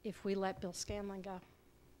if we let Bill Scanlon go.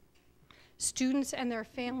 Students and their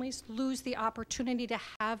families lose the opportunity to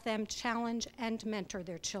have them challenge and mentor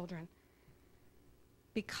their children.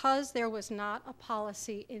 Because there was not a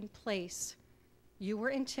policy in place, you were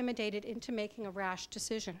intimidated into making a rash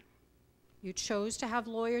decision. You chose to have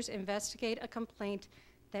lawyers investigate a complaint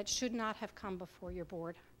that should not have come before your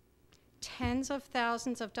board. Tens of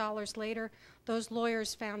thousands of dollars later, those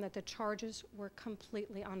lawyers found that the charges were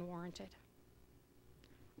completely unwarranted.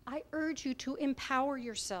 I urge you to empower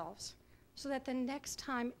yourselves so that the next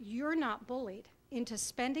time you're not bullied into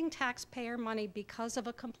spending taxpayer money because of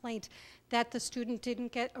a complaint that the student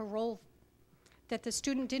didn't get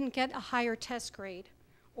a higher test grade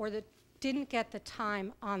or that didn't get the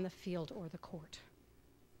time on the field or the court.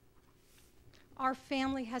 Our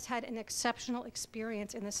family has had an exceptional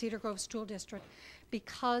experience in the Cedar Grove School District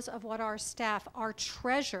because of what our staff, our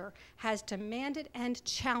treasurer, has demanded and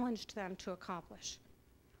challenged them to accomplish.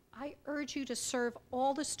 I urge you to serve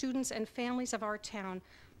all the students and families of our town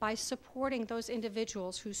by supporting those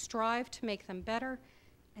individuals who strive to make them better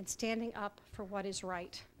and standing up for what is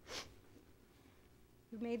right.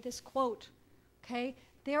 You made this quote, okay?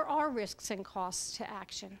 There are risks and costs to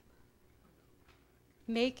action.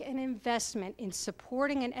 Make an investment in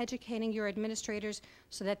supporting and educating your administrators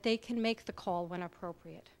so that they can make the call when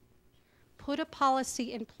appropriate. Put a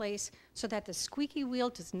policy in place so that the squeaky wheel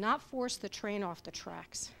does not force the train off the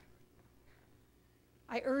tracks.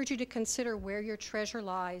 I urge you to consider where your treasure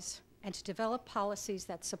lies and to develop policies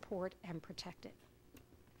that support and protect it.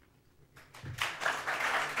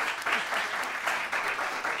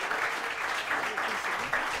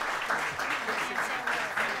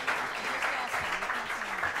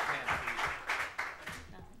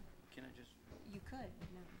 Can I just? You could.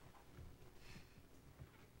 No.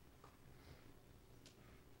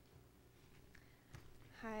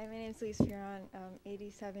 Hi, my name is Lise Furon,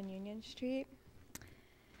 87 Union Street.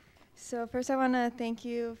 So first I want to thank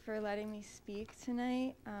you for letting me speak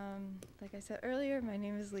tonight. Like I said earlier, my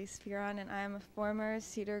name is Lise Furon and I am a former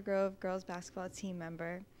Cedar Grove girls basketball team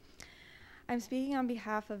member. I'm speaking on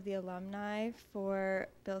behalf of the alumni for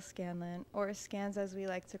Bill Scanlon, or Scans as we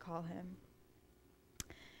like to call him.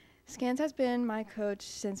 Scans has been my coach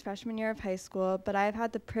since freshman year of high school, but I've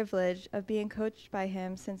had the privilege of being coached by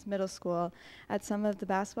him since middle school at some of the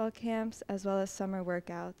basketball camps as well as summer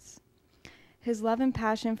workouts. His love and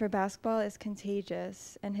passion for basketball is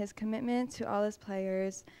contagious, and his commitment to all his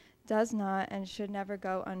players does not and should never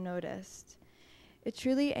go unnoticed. It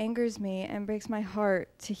truly angers me and breaks my heart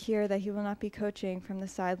to hear that he will not be coaching from the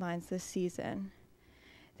sidelines this season.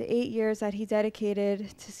 The 8 years that he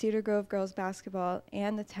dedicated to Cedar Grove girls basketball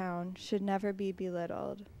and the town should never be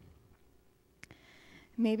belittled.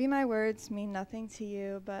 Maybe my words mean nothing to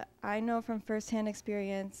you, but I know from firsthand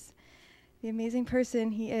experience the amazing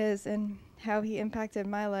person he is and how he impacted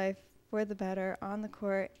my life for the better on the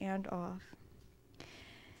court and off.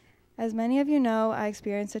 As many of you know, I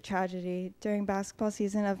experienced a tragedy during basketball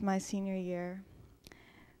season of my senior year.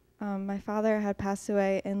 My father had passed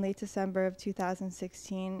away in late December of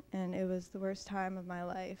 2016, and it was the worst time of my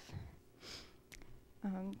life.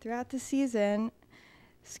 Throughout the season,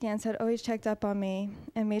 Scans had always checked up on me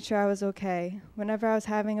and made sure I was okay. Whenever I was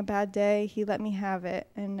having a bad day, he let me have it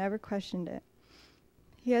and never questioned it.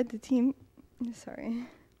 He had the team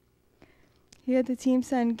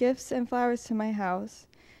send gifts and flowers to my house.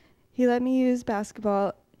 He helped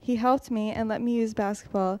me and let me use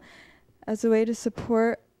basketball as a way to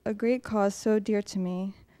support a great cause so dear to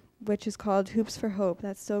me, which is called Hoops for Hope,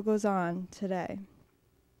 that still goes on today.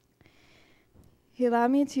 He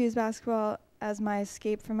allowed me to use basketball as my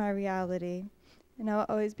escape from my reality, and I'll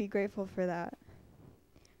always be grateful for that.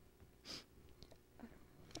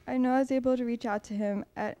 I know I was able to reach out to him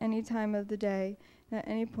at any time of the day and at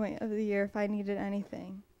any point of the year if I needed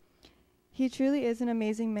anything. He truly is an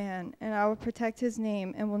amazing man, and I will protect his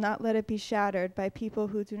name and will not let it be shattered by people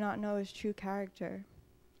who do not know his true character.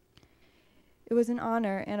 It was an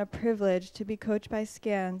honor and a privilege to be coached by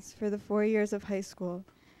Scans for the 4 years of high school,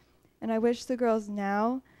 and I wish the girls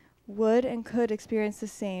now would and could experience the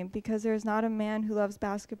same, because there is not a man who loves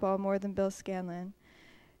basketball more than Bill Scanlon.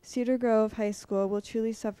 Cedar Grove High School will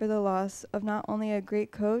truly suffer the loss of not only a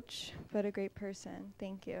great coach, but a great person.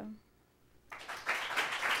 Thank you.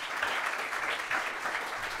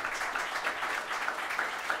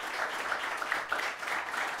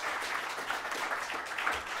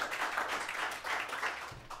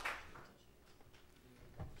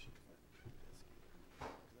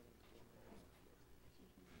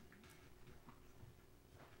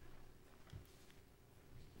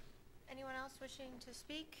 Anyone else wishing to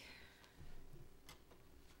speak?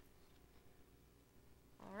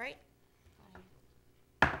 All right.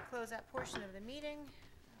 Close that portion of the meeting.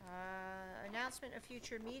 Announcement of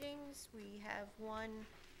future meetings. We have one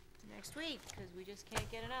next week because we just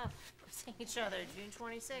can't get enough of seeing each other. June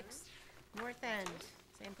 26th, North End,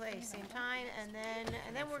 same place, same time, and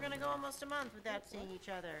then we're gonna go almost a month without seeing each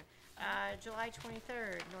other. July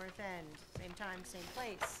 23rd, North End, same time, same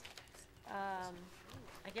place.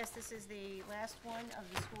 I guess this is the last one of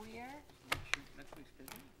the school year. Next week's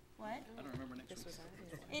busy. What? I don't remember next week.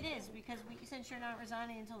 It is, because since you're not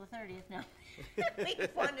resigning until the 30th now, we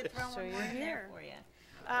wanted to throw So one you're more in there here. for you.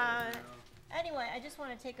 Anyway, I just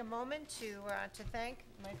want to take a moment to thank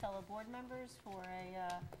my fellow board members for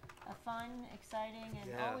a fun, exciting,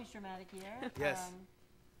 and Yeah. always dramatic year. Yes.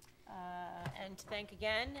 And to thank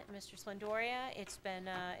again Mr. Splendoria. It's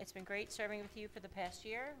been great serving with you for the past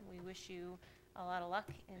year. We wish you a lot of luck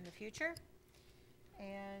in the future.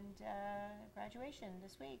 And graduation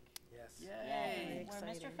this week. Yes. Yay. Where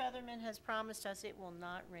Exciting. Mr. Featherman has promised us it will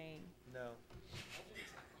not rain. No.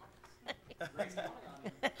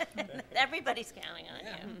 Everybody's counting on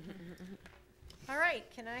you. All right,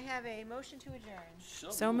 can I have a motion to adjourn?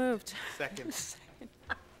 So moved. Second.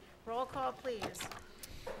 Roll call, please.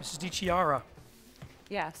 Mrs. DiChiara,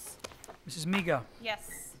 Yes. Mrs. Miga,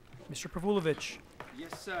 Yes. Mr. Pavulovich,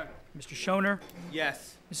 Yes, sir. Mr. Schoner,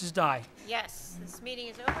 Yes. Mrs. Dye. Yes, this meeting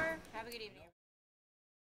is over. Have a good evening.